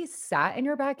literally sat in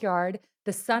your backyard,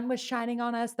 the sun was shining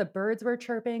on us, the birds were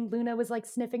chirping, Luna was, like,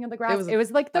 sniffing in the It grass. was a It was,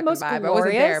 like, the fucking most vibe. I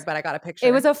wasn't there, glorious. but I got a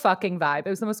It was picture. a fucking vibe. It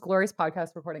was the most glorious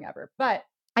podcast recording ever. But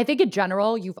I think in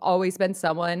general, you've always been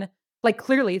someone like,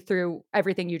 clearly through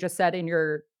everything you just said in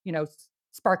your,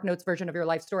 Spark Notes version of your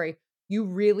life story, you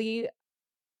really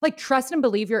like, trust and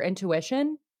believe your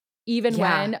intuition, even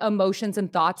Yeah. when emotions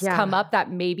and thoughts come Yeah. up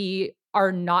that maybe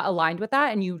are not aligned with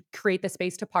that, and you create the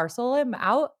space to parcel them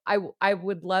out. I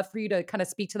would love for you to kinda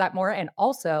speak to that more, and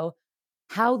also,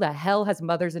 how the hell has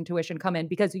mother's intuition come in?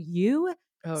 Because you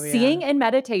Oh, seeing yeah. in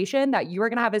meditation that you were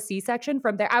gonna have a C-section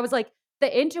from there, I was like,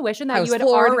 the intuition I that you was had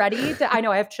floored. already I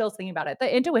know, I have chills thinking about it.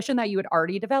 The intuition that you had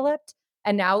already developed,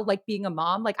 and now, like, being a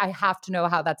mom, like, I have to know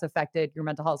how that's affected your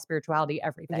mental health, spirituality,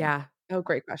 everything. Yeah. Oh,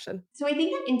 great question. So I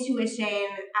think that intuition,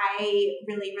 I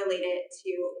really relate it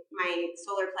to my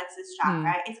solar plexus Mm,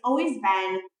 chakra. It's always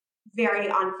been very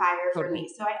on fire for totally.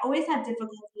 me. So I always have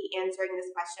difficulty answering this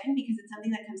question because it's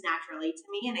something that comes naturally to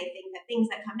me. And I think that things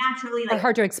that come naturally, Are like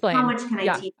hard to how explain. much can I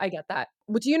Yeah, teach? I get that.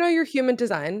 Well, do you know your human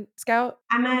design, Scout?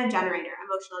 I'm a generator,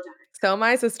 emotional generator. So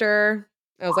my sister.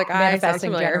 I was like, sounds Manifesting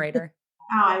familiar. generator.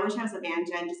 Oh, I wish I was a man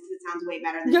gen just because it sounds way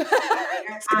better than Just just a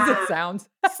generator. 'cause it sounds.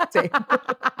 Same.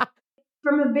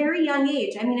 From a very young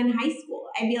age, I mean, in high school,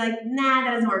 I'd be like, nah,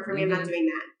 that doesn't work for me. I'm not doing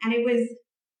that. And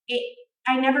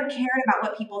I never cared about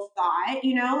what people thought,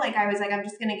 like I was like, I'm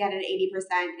just going to get an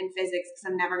 80% in physics because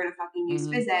I'm never going to fucking use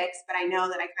Mhm. physics. But I know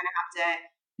that I kind of have to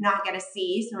not get a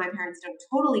C so my parents don't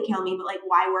totally kill me, but like,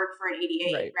 why work for an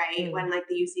 88, right? When like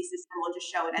the UC system will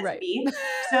just show it as a Right. B.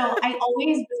 So I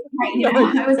always, right, No,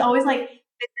 you I was don't. always like,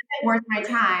 this isn't worth my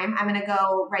time. I'm going to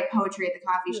go write poetry at the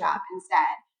coffee Yeah. shop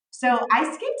instead. So I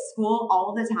skipped school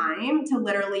all the time to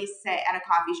literally sit at a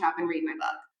coffee shop and read my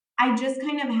book. I just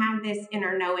kind of had this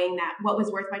inner knowing that what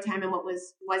was worth my time and what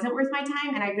wasn't worth my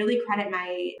time. And I really credit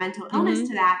my mental illness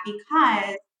to that,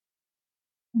 because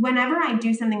whenever I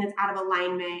do something that's out of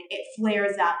alignment, it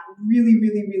flares up really,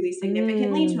 really, really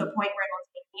significantly to a Mm. point where it'll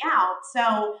take me out.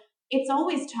 So it's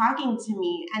always talking to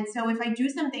me. And so if I do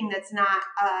something that's not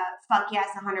fuck yes,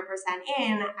 100%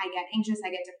 in, I get anxious, I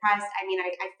get depressed. I mean,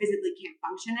 I physically can't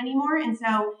function anymore. And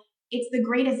so it's the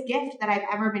greatest gift that I've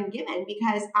ever been given,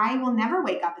 because I will never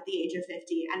wake up at the age of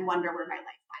 50 and wonder where my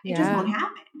life went. It just Yeah. won't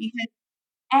happen, because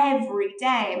every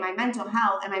day my mental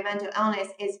health and my mental illness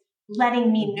is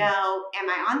letting me know, am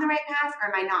I on the right path or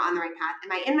am I not on the right path?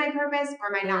 Am I in my purpose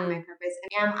or am I not in my Mm. purpose?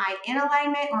 And am I in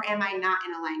alignment or am I not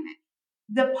in alignment?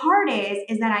 The part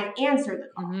is that I answer the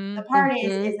call. The part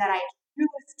Mhm. is that I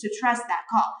choose to trust that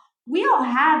call. We all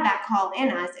have that call in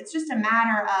us. It's just a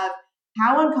matter of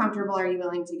how uncomfortable are you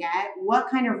willing to get? What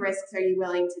kind of risks are you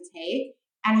willing to take?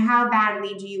 And how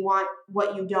badly do you want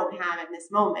what you don't have in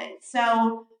this moment?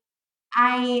 So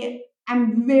I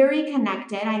am very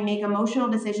connected. I make emotional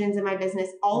decisions in my business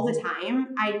all the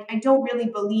time. I don't really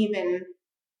believe in,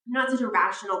 I'm not such a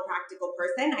rational, practical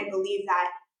person. I believe that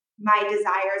my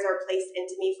desires are placed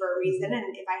into me for a reason.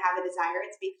 And if I have a desire,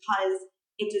 it's because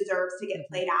it deserves to get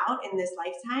played out in this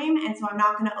lifetime. And so I'm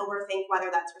not going to overthink whether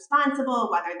that's responsible,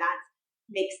 whether that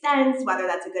makes sense, whether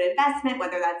that's a good investment,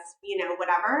 whether that's,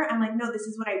 whatever. I'm like, no, this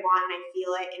is what I want and I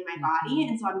feel it in my body.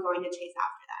 And so I'm going to chase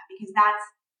after that, because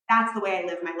that's the way I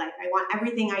live my life. I want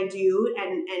everything I do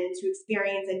and to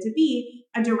experience and to be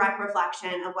a direct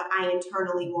reflection of what I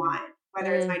internally want,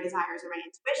 whether it's Mm. my desires or my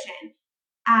intuition.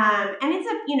 And it's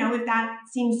if that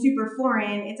seems super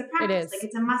foreign, it's a It practice, like is.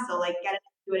 it's a muscle, like get an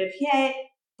intuitive hit,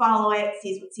 follow it,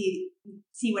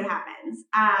 see what happens.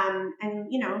 And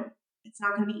it's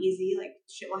not going to be easy, like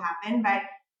shit will happen, but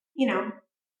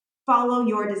follow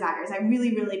your desires. I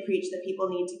really, really preach that people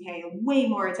need to pay way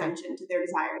more Yeah. attention to their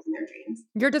desires and their dreams.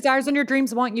 Your desires and your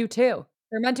dreams want you too.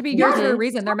 They're meant to be yours Yes, for a Mhm.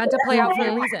 reason. They're meant totally. to That's play how out I for a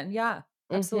Mhm. am. reason. Yeah,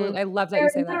 absolutely. Mhm. I love that you They're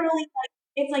say that. literally like,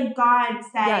 it's like God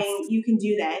saying, Yes. you can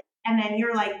do this. And then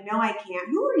you're like, no, I can't.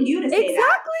 Who are you to say that?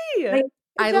 Exactly. Like,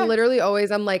 I Exactly. literally always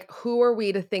I'm like, "Who are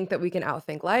we to think that we can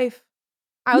outthink life?"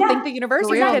 I would think yeah, the universe.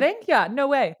 For Are you exactly. real. kidding? Yeah, no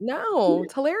way. No,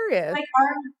 it's hilarious. Like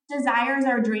our desires,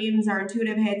 our dreams, our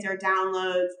intuitive hits, our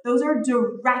downloads, those are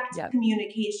direct Yep.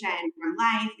 communication from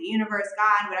life, the universe,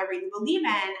 God, whatever you believe in.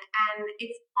 And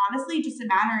it's honestly just a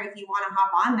matter if you want to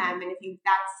hop on them and if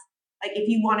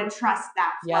you want to trust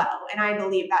that flow. Yep. And I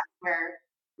believe that's where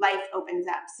life opens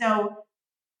up. So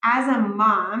as a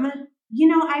mom,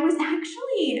 I was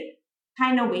actually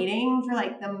kind of waiting for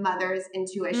like the mother's Mm.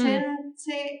 intuition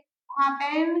to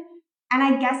happen. And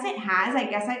I guess it has. I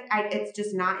guess it's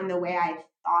just not in the way I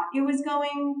thought it was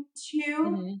going to.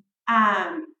 Mhm.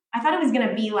 I thought it was going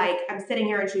to be like, I'm sitting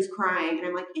here and she's crying. And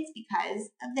I'm like, it's because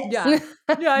of this. Yeah.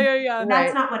 Yeah, yeah, yeah.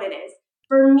 That's Right. not what it is.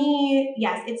 For me,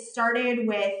 yes, it started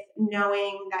with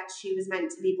knowing that she was meant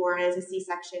to be born as a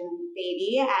C-section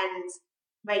baby. And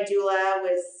my doula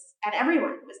and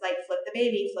everyone was like, flip the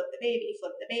baby, flip the baby,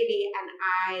 flip the baby.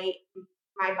 And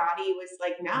my body was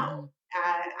like, no, Mhm.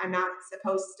 I'm not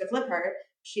supposed to flip her.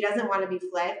 She doesn't want to be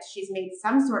flipped. She's made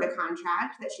some sort of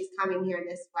contract that she's coming here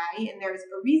this way. And there's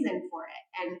a reason for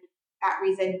it. And that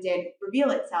reason did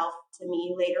reveal itself to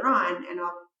me later on. And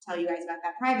I'll tell you guys about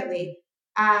that privately.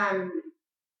 Um,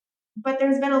 but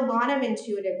there's been a lot of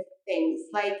intuitive things.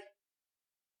 Like,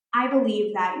 I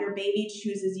believe that your baby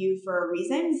chooses you for a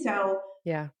reason. So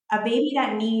Yeah. a baby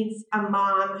that needs a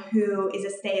mom who is a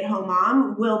stay-at-home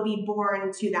mom will be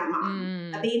born to that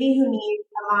mom. A Mm. baby who needs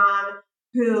a mom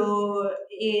who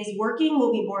is working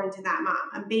will be born to that mom.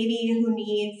 A baby who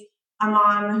needs a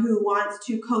mom who wants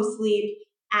to co-sleep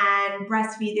and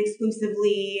breastfeed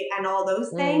exclusively and all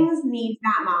those Mm. things needs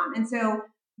that mom. And so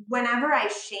whenever I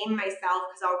shame myself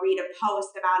because I'll read a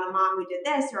post about a mom who did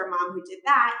this or a mom who did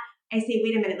that, I say,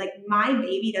 wait a minute, like my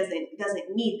baby doesn't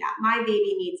need that. My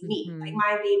baby needs me. Like Mhm.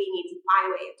 my baby needs my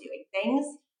way of doing things.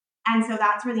 And so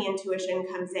that's where the intuition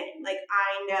comes in. Like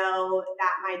I know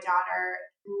that my daughter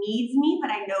needs me,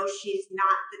 but I know she's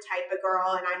not the type of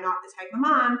girl and I'm not the type of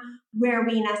mom where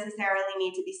we necessarily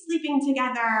need to be sleeping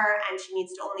together and she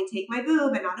needs to only take my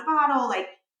boob and not a bottle. Like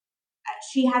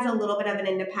she has a little bit of an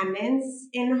independence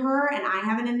in her and I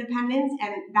have an independence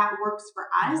and that works for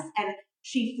us. Mhm. And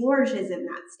she flourishes in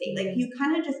that state. Like Mm. you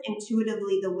kind of just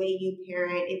intuitively, the way you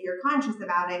parent, if you're conscious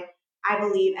about it, I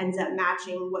believe ends up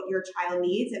matching what your child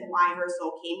needs and why her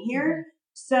soul came here. Mhm.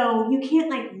 So you can't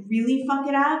like really fuck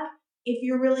it up if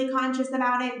you're really conscious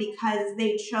about it because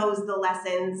they chose the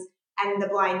lessons and the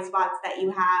blind spots that you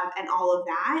have and all of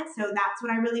that. So that's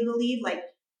what I really believe. Like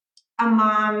a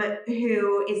mom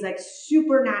who is like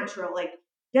supernatural, like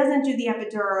doesn't do the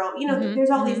epidural. There's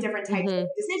all these different types of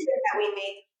decisions that we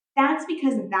make. That's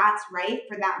because that's right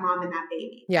for that mom and that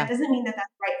baby. Yeah. That doesn't mean that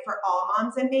that's right for all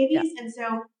moms and babies. And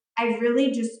so I've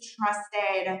really just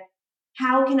trusted,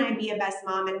 how can I be a best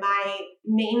mom? And my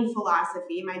main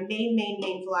philosophy, my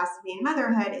main philosophy in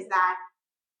motherhood is that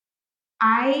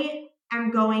I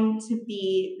am going to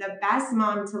be the best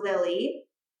mom to Lily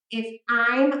if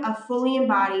I'm a fully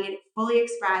embodied, fully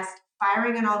expressed,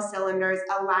 firing on all cylinders,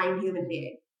 aligned human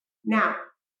being. Now,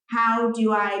 how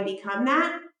do I become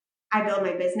that? I build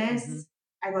my business.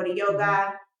 I go to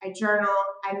yoga. I journal.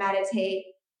 I meditate.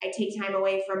 I take time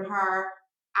away from her.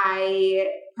 I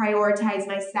prioritize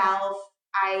myself.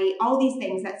 All these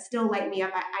things that still light me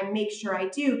up, I make sure I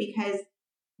do, because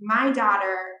my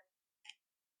daughter,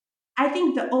 I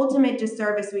think the ultimate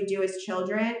disservice we do as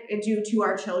children, do to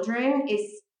our children,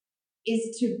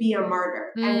 is to be a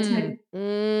martyr and to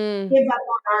give up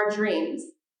on our dreams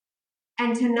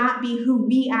and to not be who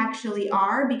we actually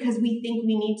are because we think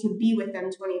we need to be with them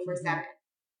 24/7.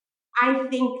 I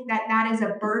think that that is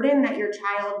a burden that your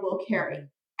child will carry.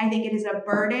 I think it is a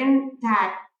burden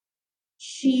that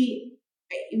she,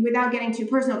 without getting too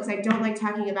personal, because I don't like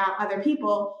talking about other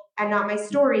people and not my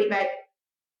story, but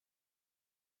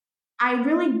I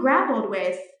really grappled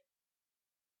with,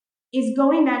 is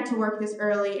going back to work this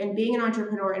early and being an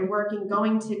entrepreneur and working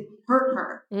going to hurt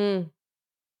her?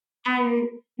 And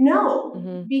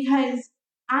no, because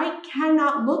I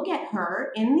cannot look at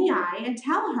her in the eye and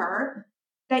tell her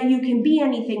that you can be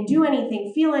anything, do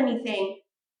anything, feel anything.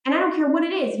 And I don't care what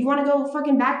it is. You want to go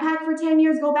fucking backpack for 10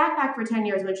 years? Go backpack for 10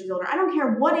 years when she's older. I don't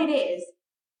care what it is.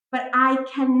 But I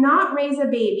cannot raise a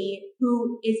baby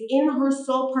who is in her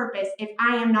sole purpose if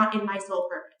I am not in my sole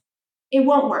purpose. It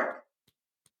won't work.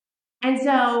 And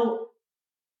so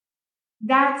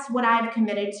that's what I've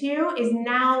committed to, is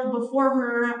now, before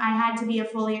her, I had to be a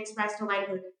fully expressed,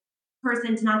 aligned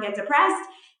person to not get depressed.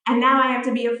 And now I have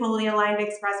to be a fully aligned,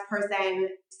 expressed person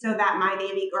so that my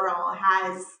baby girl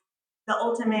has the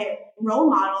ultimate role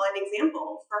model and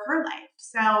example for her life.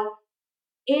 So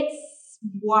it's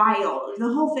wild.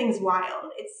 The whole thing's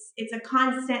wild. It's a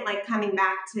constant like coming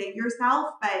back to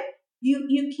yourself, but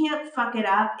you can't fuck it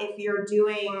up if you're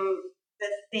doing the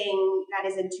thing that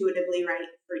is intuitively right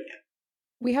for you.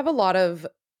 We have a lot of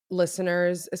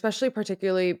listeners, especially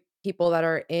particularly people that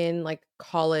are in like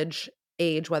college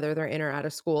age, whether they're in or out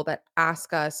of school, that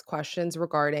ask us questions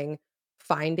regarding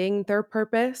finding their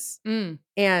purpose.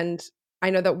 And I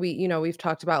know that we've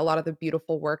talked about a lot of the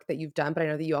beautiful work that you've done, but I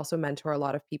know that you also mentor a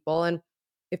lot of people. And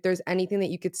if there's anything that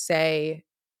you could say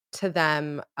to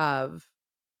them of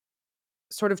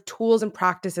sort of tools and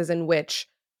practices in which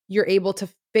you're able to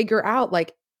figure out,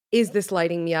 like, is this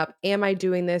lighting me up? Am I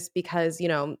doing this because,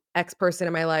 X person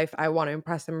in my life, I want to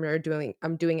impress them, or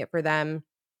I'm doing it for them.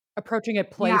 Approaching it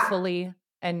Yeah. playfully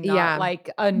and not Yeah. like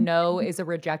a no is a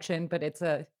rejection, but it's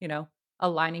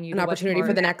aligning you An to what's opportunity for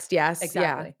more the next yes. Yeah.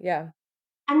 exactly. Yeah.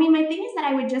 I mean, my thing is that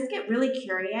I would just get really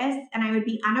curious and I would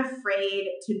be unafraid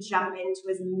to jump into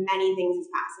as many things as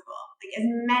possible. Like, as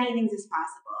many things as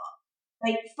possible.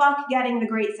 Like, fuck getting the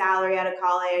great salary out of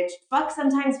college. Fuck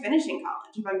sometimes finishing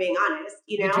college, if I'm being honest,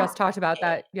 We just talked about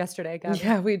that yesterday, Gabby.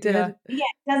 Yeah, we Yeah. did. Yeah,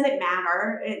 it doesn't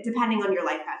matter, depending on your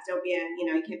life path. Don't be you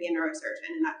can't be a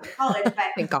neurosurgeon and not go to college,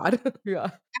 but Thank God. Yeah.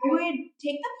 I would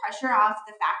take the pressure off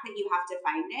the fact that you have to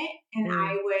find it, and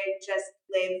I would just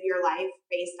live your life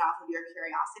based off of your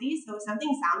curiosity. So if something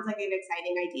sounds like an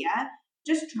exciting idea,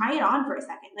 just try it on for a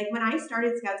second. Like, when I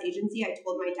started Scouts Agency, I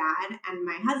told my dad and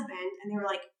my husband, and they were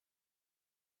like,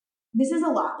 this is a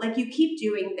lot. Like, you keep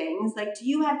doing things. Like, do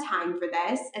you have time for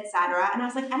this, etc.? And I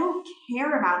was like, I don't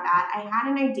care about that. I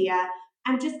had an idea.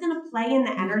 I'm just going to play in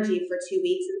the energy for 2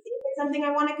 weeks and see if it's something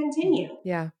I want to continue.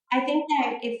 Yeah. I think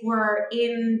that if we're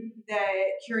in the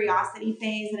curiosity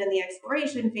phase and in the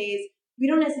exploration phase, we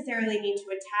don't necessarily need to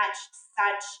attach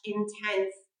such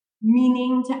intense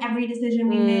meaning to every decision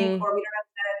we make, or we don't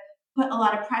have to put a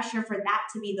lot of pressure for that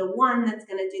to be the one that's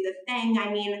going to do the thing. I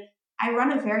mean, I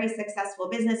run a very successful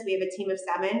business. We have a team of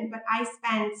 7, but I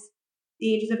spent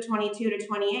the ages of 22 to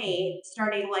 28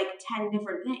 starting like 10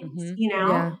 different things,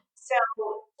 Yeah. So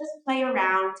just play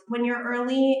around. When you're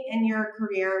early in your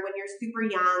career, when you're super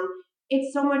young,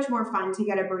 it's so much more fun to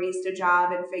get a barista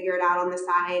job and figure it out on the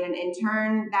side and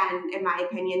intern than, in my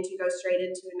opinion, to go straight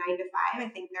into a 9 to 5. I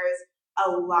think there's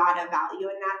a lot of value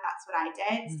in that. That's what I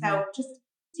did. So just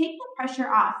take the pressure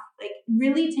off. Like,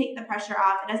 really take the pressure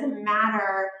off. It doesn't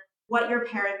matter what your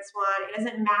parents want. It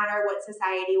doesn't matter what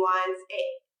society wants.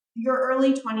 Your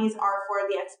early 20s are for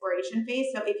the exploration phase.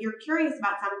 So if you're curious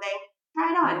about something,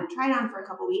 try it on for a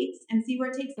couple weeks and see where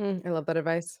it takes you. I love that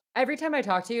advice. Every time I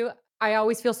talk to you, I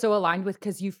always feel so aligned with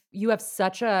because you have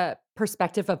such a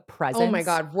perspective of Oh my presence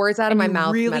God, words out of and my you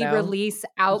mouth, really Meadow. release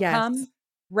Yes. outcome,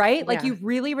 right? Like Yeah. you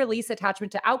really release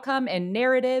attachment to outcome and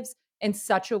narratives in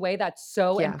such a way that's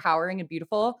so Yeah. empowering and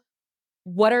beautiful.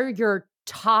 What are your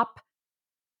top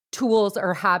tools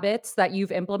or habits that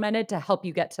you've implemented to help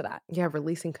you get to that? Yeah,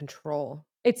 releasing control.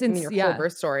 It's I mean, your whole yeah,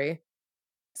 birth story.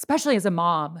 especially as a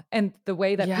mom and the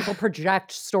way that Yeah. people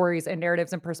project stories and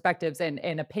narratives and perspectives and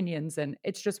opinions, and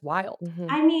it's just wild. Mhm.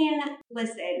 I mean,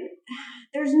 listen,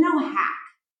 there's no hack,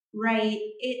 right?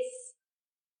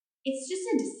 It's just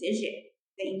a decision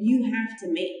that you have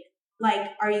to make.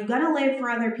 Like, are you gonna live for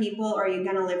other people or are you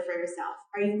gonna live for yourself?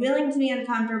 Are you willing to be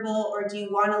uncomfortable or do you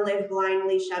wanna live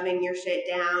blindly shoving your shit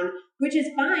down? Which is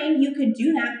fine, you could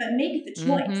do that, but make the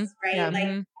choice, Mhm. right? Yeah. Like,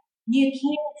 Mhm. you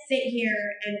can't sit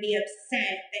here and be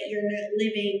upset that you're not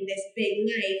living this big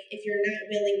life if you're not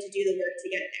willing to do the work to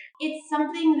get there. It's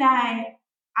something that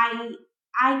I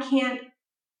I can't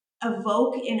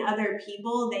evoke in other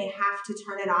people. They have to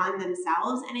turn it on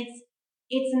themselves, and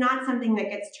it's not something that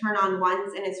gets turned on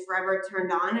once and is forever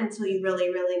turned on until you really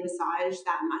massage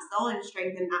that muscle and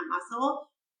strengthen that muscle.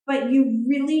 But you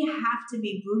really have to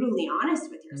be brutally honest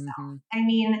with yourself. Mhm. I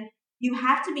mean, you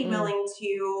have to be Mm. willing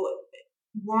to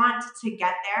want to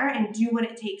get there and do what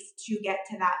it takes to get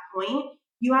to that point.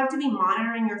 You have to be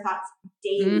monitoring your thoughts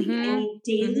daily. I Mhm. mean,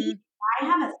 daily. Mhm. I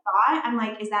have a thought, I'm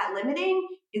like, is that limiting?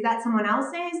 Is that someone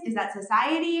else's? Is that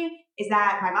society? Is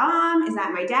that my mom? Is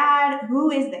that my dad?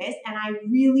 Who is this? And I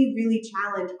really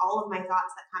challenge all of my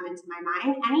thoughts that come into my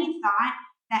mind. Any thought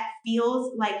that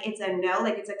feels like it's a no,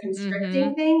 like it's a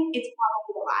constricting Mhm. thing, it's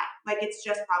probably a lie. Like it's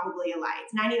just probably a lie.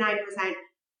 It's 99%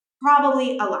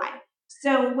 probably a lie.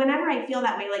 So whenever I feel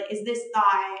that way, like, is this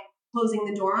thought closing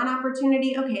the door on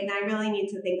opportunity? Okay, then I really need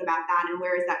to think about that and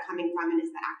where is that coming from and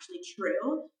is that actually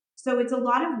true? So it's a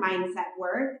lot of mindset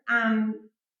work.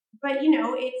 But you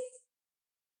know, it's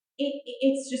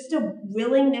just a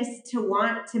willingness to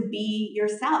want to be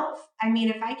yourself. I mean,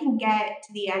 if I can get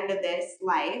to the end of this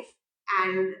life,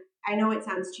 and I know it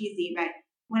sounds cheesy, but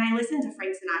when I listen to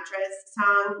Frank Sinatra's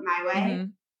song My Way,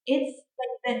 Mhm. it's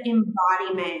like the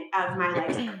embodiment of my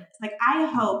life's purpose. Like I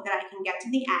hope that I can get to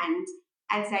the end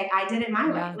and say I did it my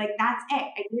way. Yeah. Like that's it.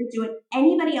 I didn't do it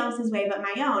anybody else's way but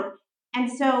my own.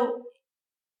 And so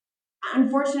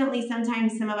unfortunately,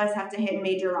 sometimes some of us have to hit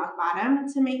major rock bottom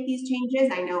to make these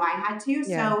changes. I know I had to.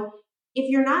 Yeah. So if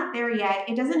you're not there yet,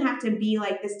 it doesn't have to be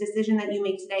like this decision that you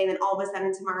make today and then all of a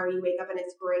sudden tomorrow you wake up and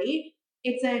it's great.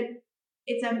 It's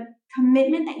a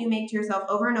commitment that you make to yourself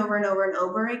over and over and over and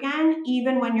over again,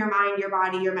 even when your mind, your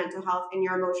body, your mental health, and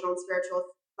your emotional and spiritual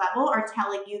level are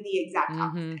telling you the exact Mhm.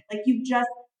 opposite. Like you just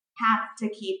have to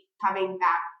keep coming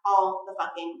back all the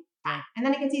fucking Yeah. time. And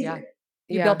then it gets Yeah. easier.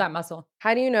 You build Yeah. that muscle.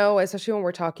 How do you know, especially when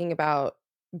we're talking about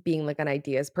being like an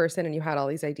ideas person and you had all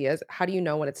these ideas, how do you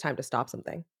know when it's time to stop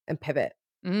something and pivot?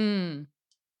 Mm.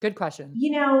 Good question.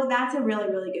 You know, that's a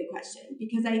really good question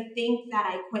because I think that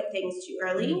I quit things too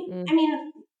early. Mm-mm. I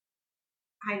mean,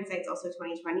 hindsight's also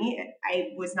 2020. I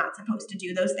was not supposed to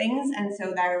do those things, and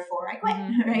so therefore I quit,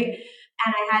 Mhm. right? Mhm.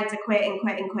 And I had to quit and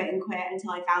quit and quit and quit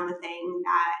until I found the thing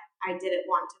that I didn't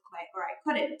want to quit or I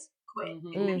couldn't quit in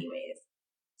Mhm. Mm. many ways.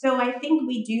 So I think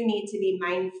we do need to be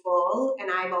mindful, and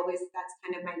that's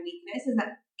kind of my weakness is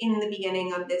that in the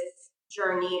beginning of this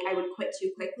journey, I would quit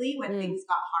too quickly when Mm. things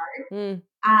got hard. Mm.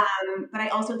 But I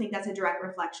also think that's a direct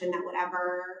reflection that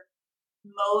whatever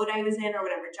mode I was in, or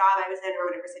whatever job I was in, or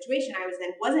whatever situation I was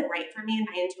in, wasn't right for me. And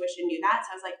my intuition knew that.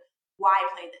 So I was like, why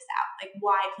play this out? Like,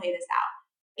 why play this out?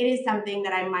 It is something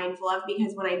that I'm mindful of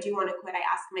because when I do want to quit, I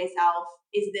ask myself,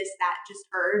 is this that just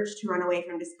urge to run away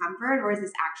from discomfort, or is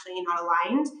this actually not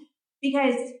aligned?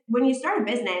 Because when you start a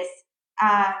business,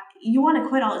 you want to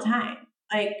quit all the time.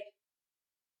 Like,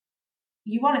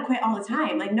 you want to quit all the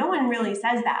time. Like no one really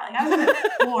says that. Like I was on the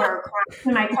floor crying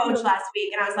to my coach last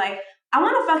week and I was like, I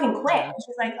want to fucking quit. Yeah. And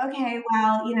she's like, okay,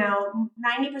 well,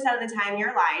 90% of the time you're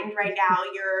aligned. Right now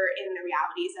you're in the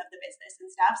realities of the business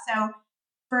and stuff. So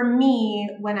for me,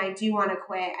 when I do want to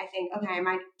quit, I think, okay, am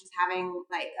I just having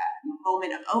like a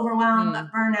moment of overwhelm, of Mm.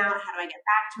 burnout? How do I get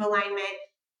back to alignment?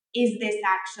 Is this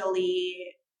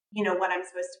actually, what I'm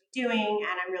supposed to be doing?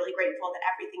 And I'm really grateful that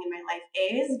everything in my life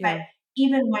is. But Yeah.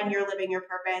 even when you're living your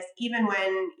purpose, even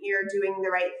when you're doing the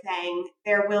right thing,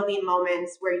 there will be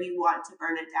moments where you want to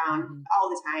burn it down Mhm. all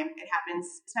the time. It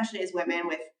happens, especially as women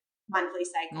with monthly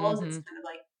cycles. It's Mhm. kind of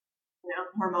like,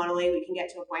 hormonally, we can get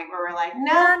to a point where we're like,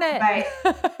 nope, Burn it.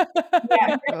 but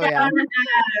yeah, Oh break yeah. down.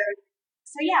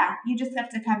 So yeah, you just have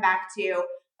to come back to,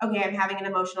 okay, I'm having an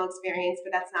emotional experience,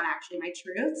 but that's not actually my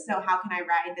truth. So how can I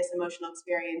ride this emotional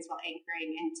experience while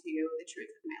anchoring into the truth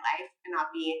of my life and not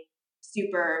be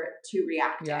super too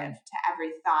reactive to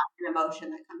every thought and emotion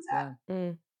that comes up?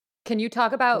 Mm, Can you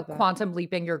talk love about that. quantum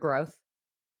leaping your growth?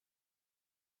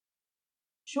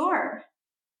 Sure.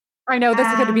 I know this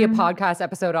is going to be a Um, podcast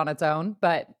episode on its own,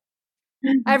 but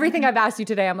everything I've asked you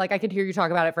today, I'm like, I could hear you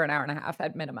talk about it for an hour and a half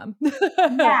at minimum.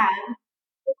 yeah,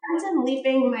 quantum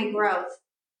leaping my growth.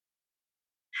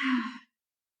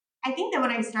 I think that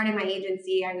when I started my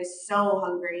agency, I was so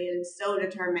hungry and so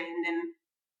determined, and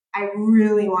I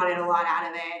really wanted a lot out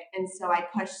of it. And so I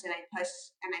pushed and I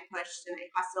pushed and I pushed and I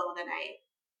hustled and I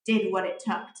did what it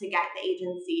took to get the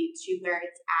agency to where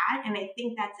it's at. And I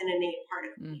think that's an innate part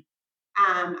of me.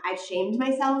 I've shamed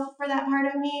myself for that part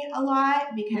of me a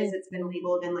lot because it's been Mm,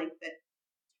 labeled in like the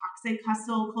toxic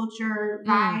hustle culture Mm,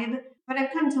 vibe. But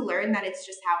I've come to learn that it's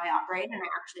just how I operate, and I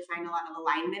actually find a lot of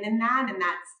alignment in that. And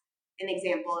that's an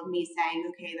example of me saying,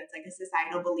 okay, that's like a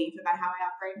societal belief about how I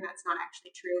operate, and that's not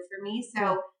actually true for me. cool.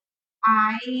 So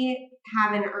I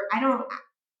have I don't,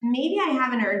 maybe I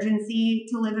have an urgency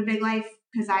to live a big life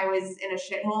because I was in a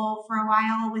shithole for a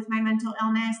while with my mental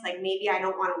illness. Like maybe I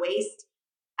don't want to waste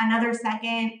another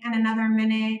second and another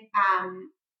minute.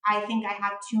 I think I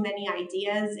have too many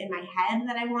ideas in my head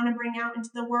that I want to bring out into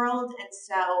the world. And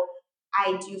so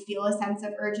I do feel a sense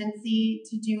of urgency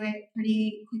to do it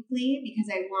pretty quickly because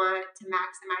I want to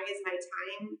maximize my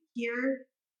time here.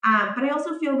 But I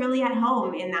also feel really at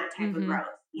home in that type of mhm, growth.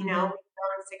 You know, mhm, we've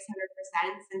grown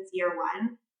 600% since year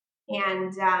one.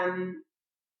 And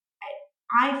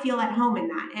I feel at home in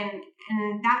that.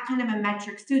 And that kind of a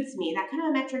metric suits me. That kind of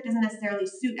a metric doesn't necessarily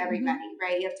suit mhm, everybody,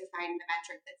 right? You have to find the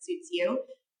metric that suits you.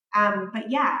 But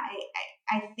yeah,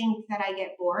 I think that I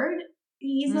get bored mm,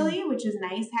 easily, which is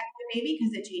nice having a baby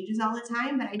because it changes all the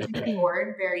time, but I do get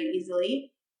bored very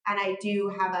easily. And I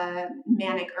do have a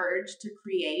manic urge to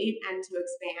create and to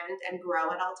expand and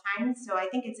grow at all times. So I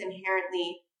think it's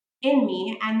inherently in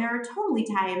me. And there are totally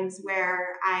times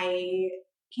where I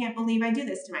can't believe I do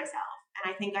this to myself.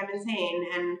 And I think I'm insane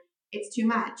and it's too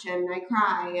much and I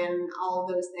cry and all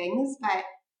those things. But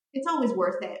it's always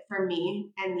worth it for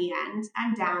me in the end.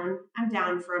 I'm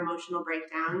down for emotional mhm.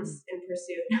 breakdowns in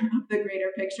pursuit of the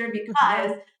greater picture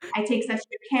because I take such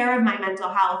good care of my mental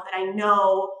health that I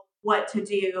know what to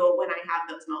do when I have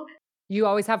those moments. You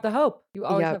always have the hope. You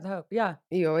always have Yep. the hope. Yeah.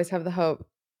 You always have the hope.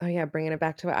 Oh yeah, bringing it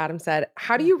back to what Adam said.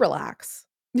 How do you relax?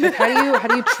 Like how do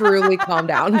you truly calm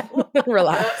down? I love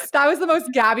Relax. that was the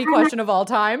most Gabby I'm not, question of all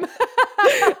time.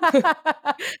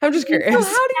 I'm just So curious.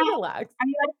 how do you relax? are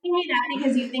you asking me that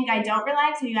because you think I don't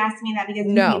relax, or you asking me that because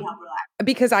you need No, help relaxing?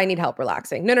 because I need help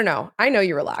relaxing. No, no, no. I know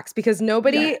you relax because Good.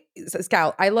 nobody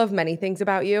Scout, I love many things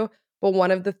about you, but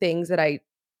one of the things that I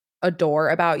adore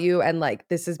about you and like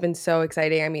this has been so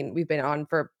exciting. I mean, we've been on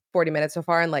for 40 minutes so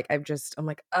far and like I'm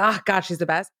like, ah, God, she's the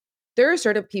best. There are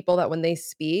certain people that when they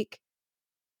speak,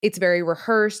 it's very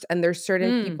rehearsed and there's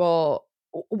certain Mm, people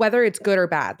whether it's good or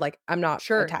bad, like I'm not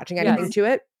sure. attaching anything Mhm. Yes. to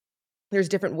it. There's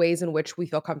different ways in which we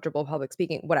feel comfortable public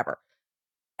speaking, whatever.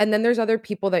 And then there's other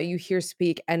people that you hear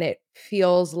speak and it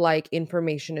feels like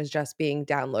information is just being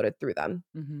downloaded through them.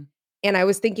 Mhm, And I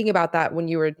was thinking about that when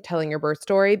you were telling your birth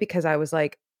story because I was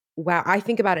like, wow, I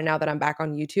think about it now that I'm back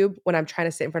on YouTube when I'm trying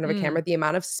to sit in front of a camera, mm, the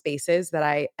amount of spaces that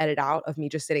I edit out of me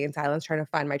just sitting in silence trying to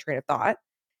find my train of thought.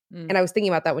 mm, And I was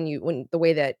thinking about that when the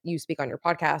way that you speak on your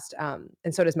podcast,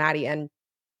 and so does Maddie. And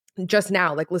just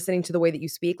now, like listening to the way that you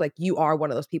speak, like you are one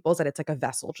of those people that it's like a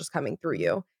vessel just coming through mm,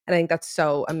 you. And I think that's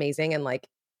so amazing. And like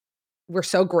we're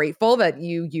so grateful that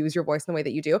you use your voice in the way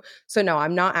that you do. So no,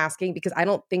 I'm not asking because I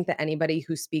don't think that anybody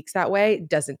who speaks that way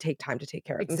doesn't take time to take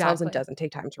care of themselves and exactly. doesn't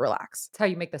take time to relax. It's how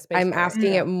you make the space I'm for it.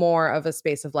 asking Yeah. it more of a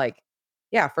space of like,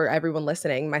 yeah, for everyone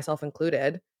listening, myself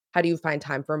included, how do you find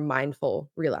time for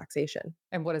mindful relaxation?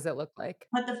 And what does it look like?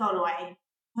 Put the phone away.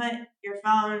 Put your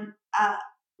phone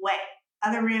away.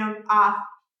 Other room, off,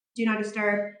 do not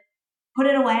disturb. Put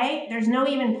it away. There's no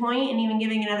even point in even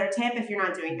giving another tip if you're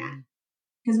not doing that. Mhm,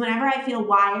 Because whenever I feel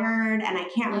wired and I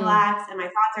can't Mm, relax and my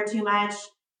thoughts are too much,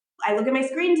 I look at my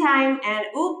screen time and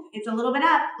oop, it's a little bit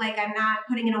up. Like I'm not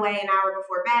putting it away an hour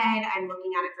before bed. I'm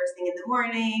looking at it first thing in the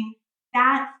morning.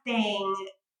 That thing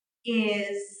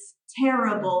is mhm,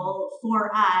 terrible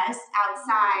for us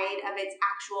outside of its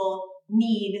actual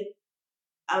need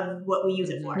of what we use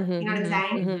it mhm, for. You mhm, know what I'm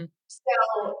mhm, saying? mhm, mhm,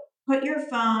 So put your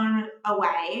phone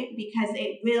away because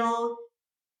it will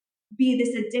be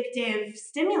this addictive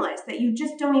stimulus that you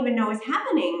just don't even know is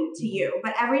happening to mhm, you.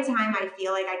 But every time I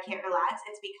feel like I can't relax,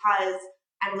 it's because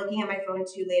I'm looking at my phone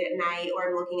too late at night or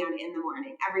I'm looking at it in the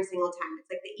morning every single time. It's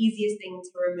like the easiest thing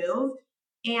to remove.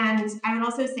 And I would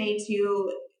also say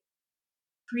to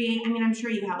create, I mean, I'm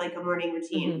sure you have like a morning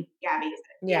routine, Gabby.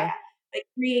 Yeah. Yeah. Like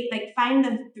create, like find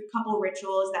the couple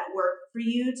rituals that work for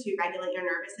you to regulate your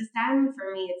nervous system.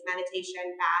 For me, it's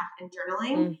meditation, bath, and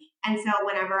journaling. And so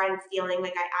whenever I'm feeling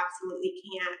like I absolutely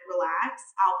can't relax,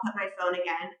 I'll put my phone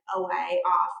again away,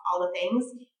 off, all the things.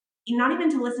 Not even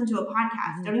to listen to a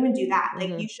podcast. Don't even do that.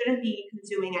 Like you shouldn't be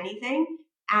consuming anything.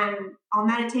 And I'll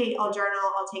meditate, I'll journal,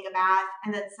 I'll take a bath.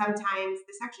 And then sometimes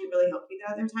this actually really helped me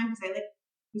the other time because I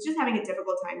was just having a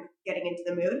difficult time getting into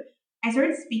the mood. I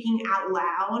started speaking out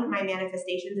loud my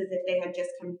manifestations as if they had just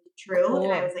come true. Cool.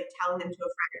 And I was like telling them to a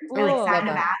friend. Cool. I like sat Love in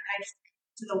a that. bath and I just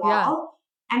to the Yeah. wall.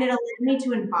 And it allowed me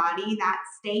to embody that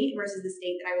state versus the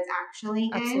state that I was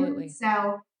actually Absolutely. in.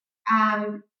 So,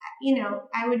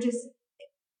 I would just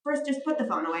first just put the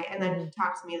phone away and then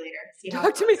talk to me later. See how Talk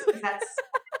it to me goes. 'Cause that's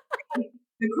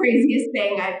the craziest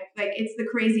thing. It's the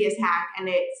craziest hack, and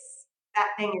that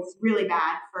thing is really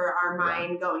bad for our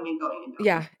mind going and going and going.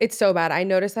 Yeah, it's so bad. I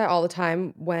notice that all the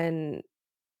time when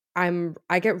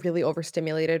I get really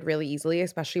overstimulated really easily,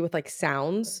 especially with, like,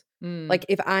 sounds. Like,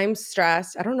 if I'm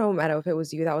stressed I don't know, Meadow, if it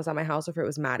was you that was at my house or if it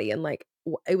was Maddie, and, like,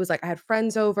 it was, like, I had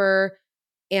friends over,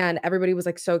 and everybody was,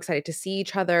 like, so excited to see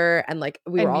each other, and, like,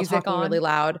 we were And all music talking really on.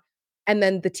 loud, and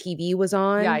then the TV was Yeah,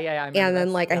 on, I remember and then,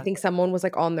 this. like, I Yeah. think someone was,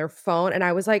 like, on their phone, and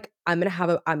I was like, I'm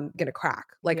gonna crack."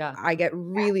 Like, Yeah. I get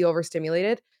really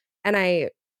overstimulated, and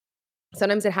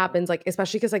sometimes it happens, like,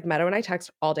 especially because like, Meadow and I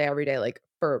text all day, every day, like,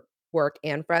 for work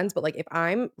and friends, but, like, if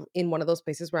I'm in one of those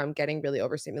places where I'm getting really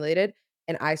overstimulated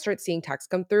and I start seeing texts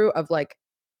come through of, like,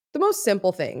 the most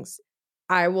simple things,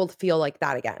 I will feel like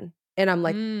that again, and I'm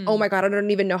like, "Oh my god, I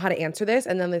don't even know how to answer this,"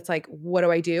 and then it's like, "What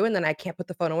do I do?" And then I can't put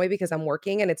the phone away because I'm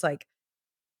working, and it's like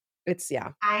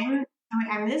yeah. I'm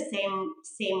the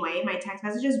same way. My text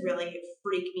messages really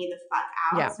freak me the fuck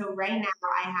out. Yeah. So right now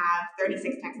I have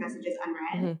 36 text messages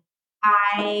unread. Mhm.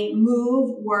 I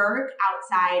move work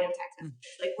outside of text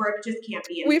messages. Like work just can't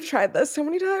be in. We've tried this so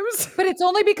many times. But it's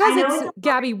only because I know it's it's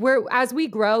Gabby, as we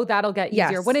grow, that'll get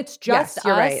easier. When Yes. it's just Yes,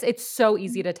 you're us, right. it's so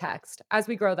easy to text. As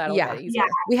we grow, that'll get Yeah. yeah. easier.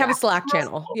 We have Yeah. a Slack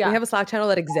channel. We Yeah. have a Slack channel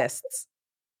that exists.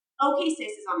 Okay, sis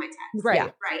is on my text. Yeah.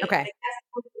 Right. Right. Okay. Like that's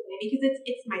because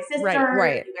it's my Right. sister.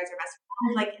 You guys are best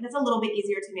friends. Like that's a little bit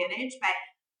easier to manage. But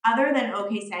other than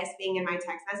okay, sis being in my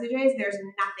text messages, there's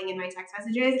nothing in my text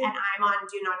messages, and I'm on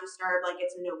do not disturb. Like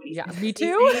it's nobody's Yeah. business Me these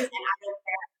too. days, and I don't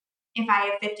care if I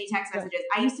have 50 text Yeah. messages.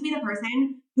 I used to be the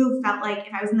person who felt like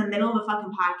if I was in the middle of a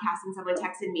fucking podcast and someone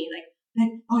texted me, like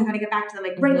oh, I gotta get back to them,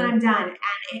 like right when I'm done.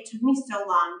 And it took me so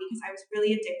long because I was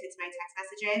really addicted to my text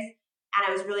messages. And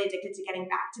I was really addicted to getting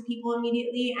back to people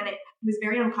immediately. And it was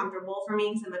very uncomfortable for me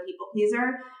because I'm a people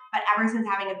pleaser. But ever since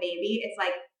having a baby, it's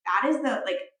like, that is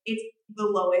it's the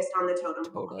lowest on the totem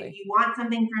pole. Totally. If you want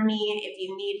something from me, if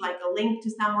you need like a link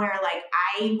to somewhere, like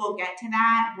I will get to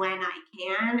that when I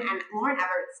can. And Lauren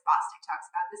Everett's Bostic talks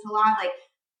about this a lot. Like,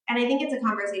 and I think it's a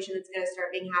conversation that's going to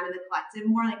start being had in the collective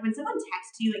more. Like when someone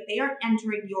texts you, like they are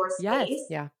entering your Yes. space.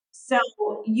 Yeah. So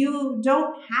you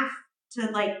don't have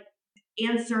to like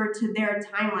answer to their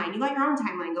timeline. You got your own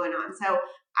timeline going on. So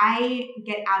I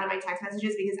get out of my text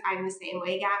messages because I'm the same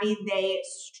way, Gabby. They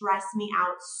stress me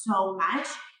out so much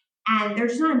and they're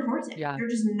just not important. Yeah. They're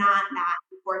just not that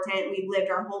important. We've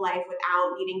lived our whole life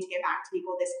without needing to get back to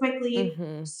people this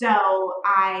quickly. So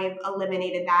I've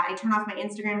eliminated that. I turn off my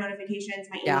Instagram notifications,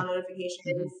 my email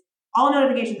notifications. All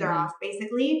notifications are off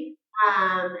basically.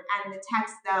 And the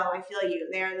text though, I feel you.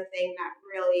 They're the thing that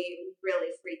really, really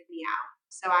freak me out.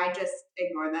 So I just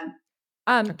ignore them.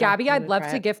 Okay, Gabby, I'm I'd gonna love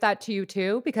try to it. gift that to you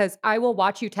too, because I will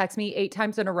watch you text me 8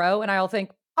 times in a row and I'll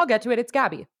think, I'll get to it. It's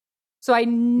Gabby. So I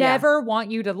never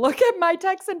want you to look at my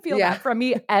text and feel Yeah. that from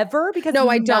me ever because No,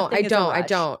 I nothing is a rush. I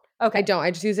don't. Okay. I don't.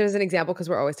 I just use it as an example because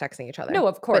we're always texting each other. No,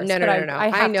 of But course. no, no, But no, no, no. I I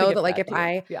have to know that gift like that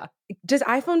if to you. Yeah. does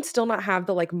iPhone still not have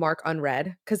the like mark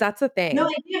unread? Because that's the No,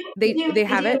 thing. they do. They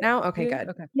have do. it now? Okay, Yeah. good.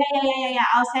 Okay. Yeah.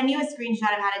 I'll send you a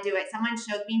screenshot of how to do it. Someone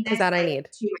showed me Because this that I like need.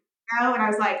 2 months ago, and I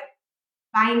was like,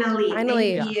 finally, thank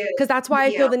Finally. Yeah. you. Because that's why I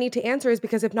Thank feel you. the need to answer is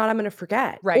because if not, I'm gonna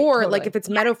forget. Right. Or like Totally. if it's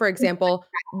Meadow, for example,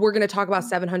 we're gonna talk about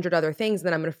 700 other things,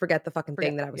 then I'm gonna forget the fucking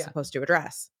thing that I was Yeah. supposed to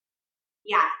address.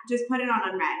 Yeah, just put it on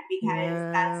unread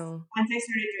because that's Wow. once I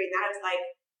started doing that, I was like,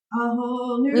 a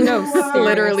whole new No, world.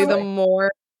 Literally the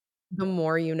seriously.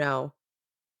 more you know.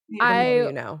 Yeah. The more I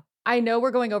you know. I know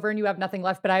we're going over and you have nothing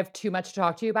left, but I have too much to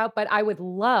talk to you about. But I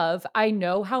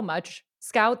know how much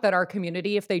Scout that our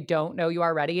community, if they don't know you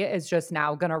already, is just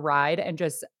now gonna ride and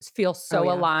just feel Oh so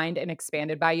yeah. aligned and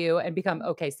expanded by you and become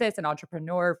okay, sis, an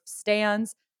entrepreneur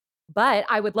stands. But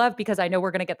I would love, because I know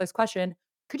we're gonna get this question,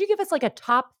 could you give us like a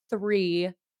top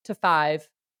 3 to 5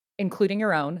 including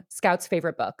your own, Scout's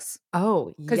favorite books.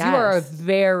 Oh, Because you are a yes.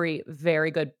 very, very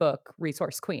good book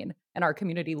resource queen, and our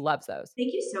community loves those.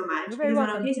 Thank you so much. You're very Because on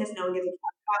welcome. OK Sis, no one gives a fuck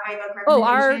about my book Oh,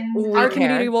 our recommendations. We our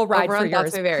community care. will ride Over for on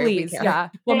Thoughts yours, May Vary, we please. care. Yeah,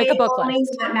 we'll make They a book only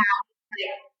list. want Matt like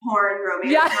porn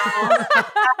romance Yeah. novels.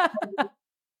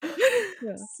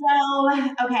 Yeah. So,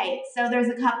 okay, so there's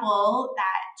a couple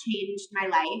that changed my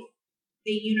life.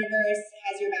 The Universe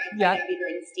Has Your Back by Yeah. Gabby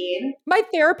Bernstein. My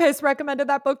therapist recommended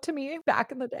that book to me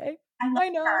back in the day. I love I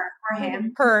know. her or I know.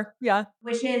 him. Her, yeah.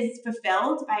 Wishes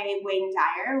Fulfilled by Wayne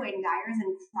Dyer. Wayne Dyer is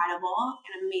incredible,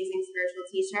 an amazing spiritual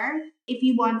teacher. If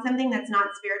you want something that's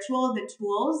not spiritual, The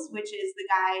Tools, which is the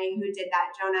guy who did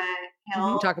that Jonah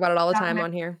Hill. We talk about it all the time documentary.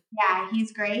 on here. Yeah,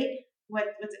 he's great. What's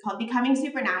it called? Becoming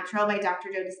Supernatural by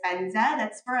Dr. Joe Dispenza.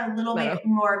 That's for a little bit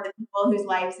more of the people whose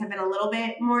lives have been a little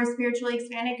bit more spiritually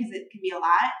expanded because it can be a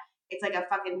lot. It's like a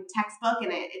fucking textbook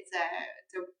and it's a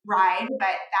ride, but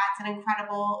that's an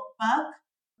incredible book.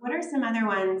 What are some other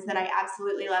ones that I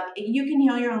absolutely love? You Can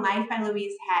Heal Your Own Life by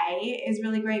Louise Hay is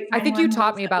really great for I think you anyone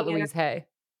taught who's me about looking at Louise Hay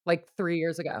like 3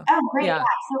 years ago. Oh, great. Yeah. Yeah.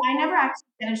 So I never actually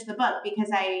finished the book because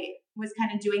I was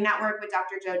kind of doing that work with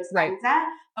Dr. Joe Dispenza. Right.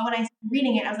 But when I started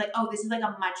reading it, I was like, oh, this is like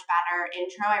a much better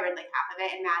intro. I read like half of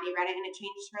it and Maddie read it and it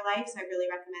changed her life. So I really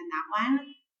recommend that one.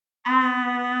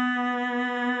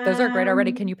 Those are great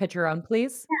already. Can you pitch your own,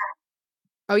 please?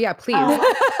 Oh, yeah, please.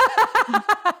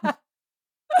 Oh,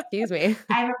 Excuse me.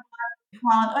 I have a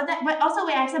book called, but also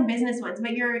I have some business ones,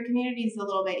 but your community is a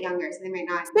little bit younger, so they might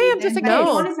not Same, need just this. in But if you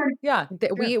case. want to start Yeah.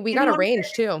 We got a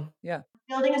range too. Yeah.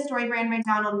 Building a Story Brand by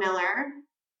Donald Miller,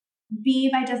 Be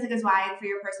by Jessica Zweig for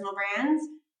your personal brands,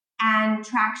 and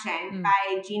Traction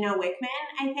by Gino Wickman,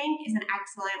 I think, is an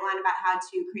excellent one about how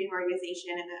to create an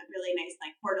organization and a really nice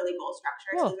like quarterly goal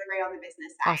structure. Cool. So those are great on the business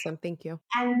side. Awesome. Thank you.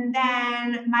 And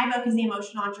then my book is The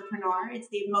Emotional Entrepreneur. It's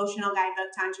the emotional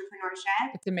guidebook to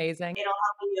entrepreneurship. It's amazing. It'll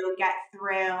help you get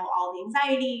through all the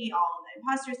anxiety, all the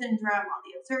imposter syndrome, all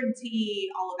the uncertainty,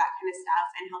 all of that kind of stuff,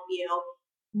 and help you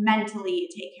mentally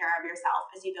take care of yourself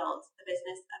as you build the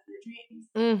business of your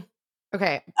dreams.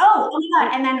 Okay. Oh my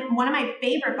God. And then one of my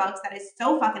favorite books that is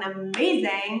so fucking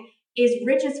amazing is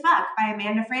Rich as Fuck by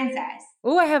Amanda Frances.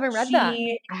 Oh, I haven't read that.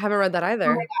 I haven't read that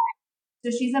either.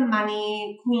 So she's a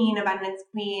money queen, abundance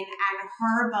queen, and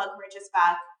her book, Rich as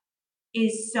Fuck,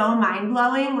 is so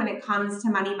mind-blowing when it comes to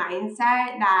money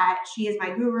mindset that she is my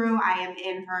guru. I am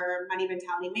in her money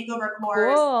mentality makeover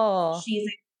course. Cool.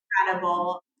 She's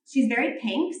incredible. She's very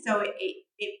pink, so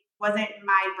it wasn't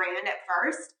my brand at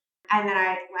first. And then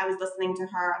I was listening to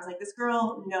her. I was like, this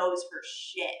girl knows her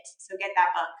shit. So get that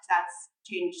book because that's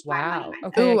changed my money mindset.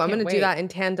 Okay, Ooh, I I'm going can't to do wait. that in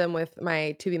tandem with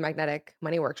my To Be Magnetic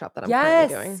money workshop that I'm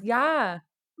currently doing. Yeah.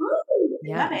 Ooh, I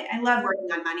Yeah. love it. I love working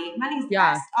on money. Money's the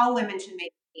Yeah. best. All women should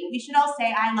make money. We should all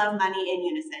say, I love money in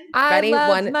unison. Ready? love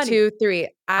 1, money. 2, 3.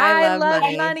 I love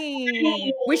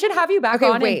money. We should have you back Okay,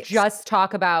 on and wait. just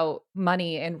talk about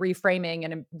money and reframing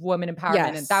and woman empowerment.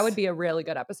 Yes. And that would be a really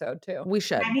good episode too. We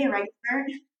should. Can I be a regular?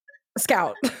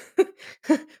 Scout.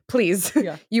 Please.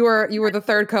 Yeah. You were the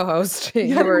third co-host. Yeah,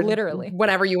 You were literally.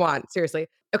 whenever you want. Seriously.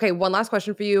 Okay, one last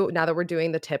question for you now that we're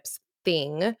doing the tips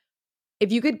thing.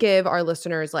 If you could give our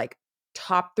listeners like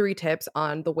top 3 tips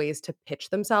on the ways to pitch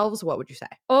themselves, what would you say?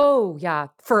 Oh, yeah.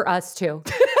 For us too.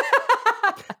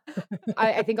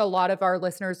 I think a lot of our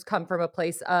listeners come from a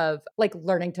place of like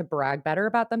learning to brag better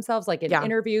about themselves, like in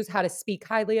interviews, how to speak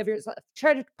highly of yourself.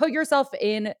 Try to put yourself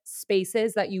in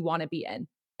spaces that you want to be in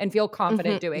and feel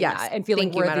confident doing that and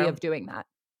feeling worthy of doing that.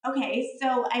 Okay,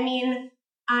 so I mean,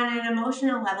 on an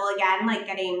emotional level, again, like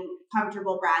getting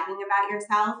comfortable bragging about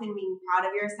yourself and being proud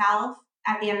of yourself.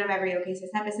 At the end of every OK Sis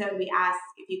episode, we ask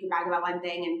if you could brag about one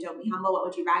thing and don't be humble, what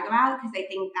would you brag about? Because I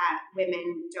think that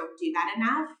women don't do that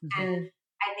enough. And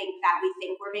I think that we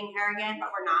think we're being arrogant, but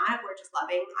we're not. We're just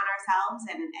loving on ourselves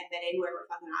and admitting where we're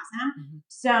fucking awesome.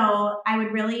 So I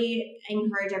would really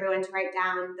encourage everyone to write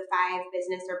down the 5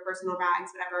 business or personal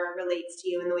brags, whatever relates to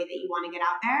you in the way that you want to get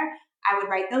out there. I would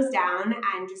write those down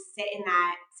and just sit in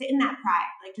that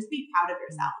pride. Like just be proud of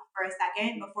yourself for a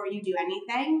second before you do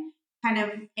anything. Kind of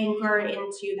anchor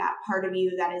into that part of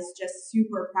you that is just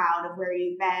super proud of where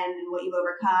you've been and what you've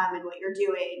overcome and what you're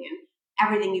doing and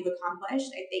everything you've accomplished.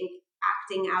 I think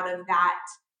acting out of that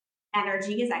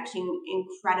energy is actually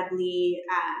incredibly,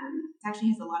 it actually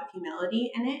has a lot of humility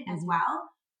in it as well,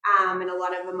 and a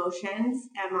lot of emotions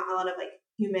and a lot of like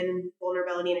human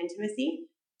vulnerability and intimacy.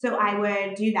 So I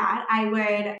would do that. I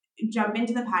would jump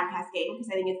into the podcast game because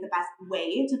I think it's the best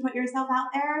way to put yourself out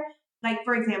there. Like,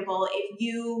 for example, if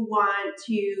you want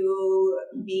to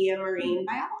be a marine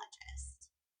biologist,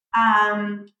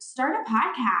 start a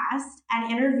podcast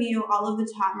and interview all of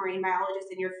the top marine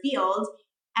biologists in your field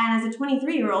And as a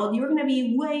 23-year-old, you're going to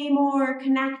be way more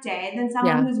connected than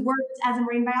someone who's worked as a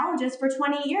marine biologist for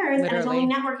 20 years and is only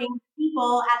networking with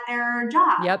people at their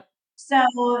job. Yep. So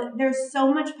there's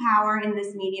so much power in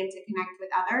this medium to connect with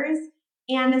others.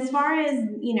 And as far as,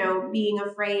 being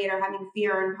afraid or having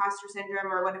fear or imposter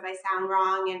syndrome or what if I sound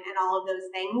wrong and all of those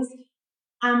things,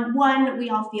 one, we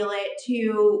all feel it.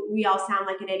 Two, we all sound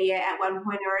like an idiot at one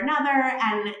point or another.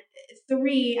 And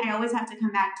three, I always have to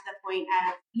come back to the point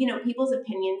of, people's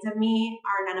opinions of me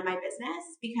are none of my business,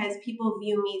 because people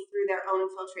view me through their own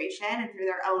filtration and through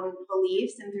their own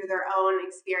beliefs and through their own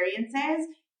experiences.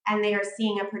 And they are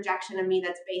seeing a projection of me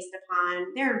that's based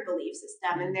upon their belief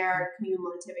system and their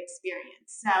cumulative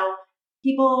experience. So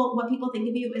what people think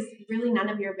of you is really none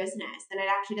of your business. And it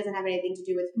actually doesn't have anything to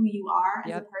do with who you are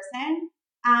as a person.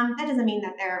 That doesn't mean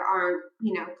that there aren't,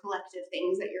 collective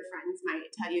things that your friends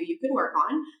might tell you could work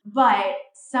on, but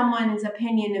someone's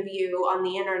opinion of you on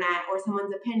the internet or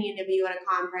someone's opinion of you at a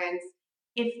conference,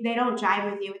 if they don't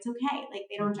jive with you, it's okay. Like,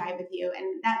 they don't jive with you.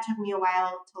 And that took me a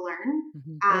while to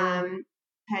learn.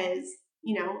 Because,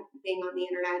 being on the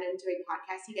internet and doing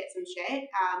podcasts, you get some shit.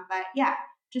 But yeah,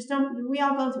 just we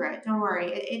all go through it. Don't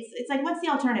worry. It's like, what's the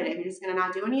alternative? You're just going to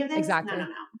not do any of this? Exactly. No.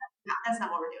 That's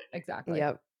not what we're doing. Exactly.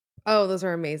 Yep. Oh, those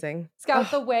are amazing.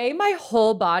 Scout, the way my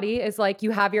whole body is like,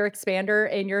 you have your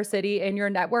expander in your city, in your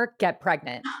network, get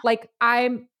pregnant. Like,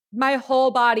 my whole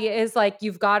body is like,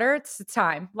 you've got her. It's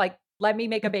time. Like, let me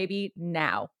make a baby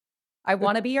now. I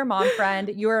want to be your mom friend.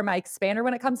 You are my expander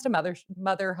when it comes to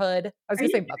motherhood. I was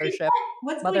going to say mothership.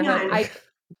 What's Motherhood. going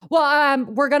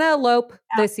on? We're going to elope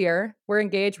this year. We're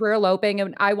engaged. We're eloping.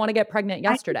 And I want to get pregnant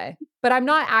yesterday. But I'm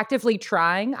not actively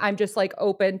trying. I'm just like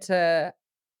open to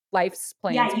life's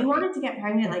plans. Yeah, you wanted to get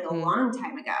pregnant like a long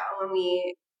time ago when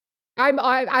we...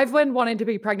 I've been wanting to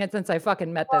be pregnant since I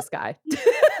fucking met this guy.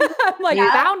 I'm like,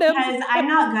 found him. Because I'm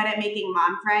not good at making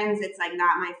mom friends. It's like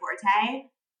not my forte.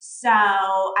 So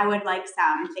I would like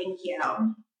some. Thank you.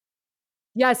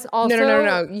 Yes. Also,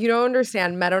 no. You don't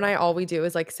understand. Meadow and I, all we do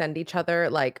is like send each other,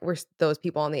 like, we're those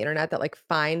people on the internet that like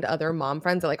find other mom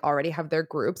friends that like already have their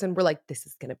groups, and we're like, this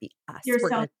is gonna be us. We're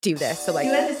gonna do this. So like,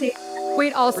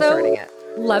 wait. Also, we're starting it.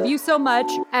 Love you so much.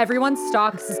 Everyone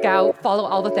stalk Scout, follow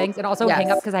all the things, and also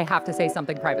hang up because I have to say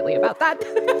something privately about that.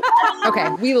 Okay,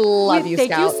 we love you, Scout.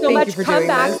 Thank you so much. Come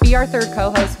back, be our third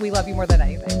co-host. We love you more than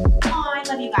anything. Oh, I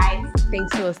love you guys.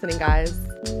 Thanks for listening, guys.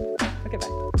 Okay,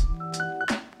 bye.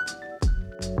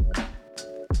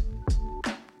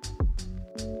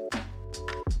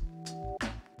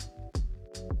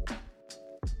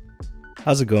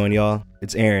 How's it going, y'all?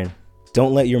 It's Aaron.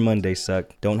 Don't let your Monday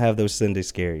suck. Don't have those Sunday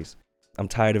scaries. I'm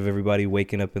tired of everybody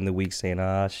waking up in the week saying,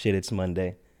 shit, it's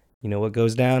Monday. You know what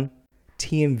goes down?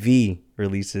 TMV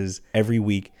releases every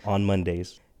week on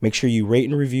Mondays. Make sure you rate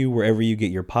and review wherever you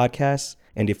get your podcasts.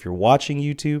 And if you're watching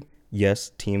YouTube,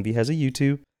 yes, TMV has a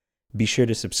YouTube. Be sure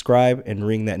to subscribe and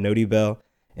ring that noti bell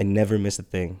and never miss a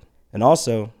thing. And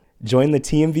also, join the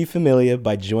TMV Familia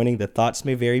by joining the Thoughts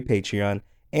May Vary Patreon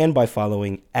and by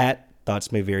following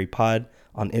 @Thoughts May Vary Pod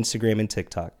on Instagram and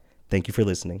TikTok. Thank you for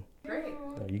listening. Great.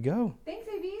 There you go. Thanks,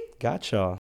 AB. Got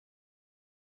y'all.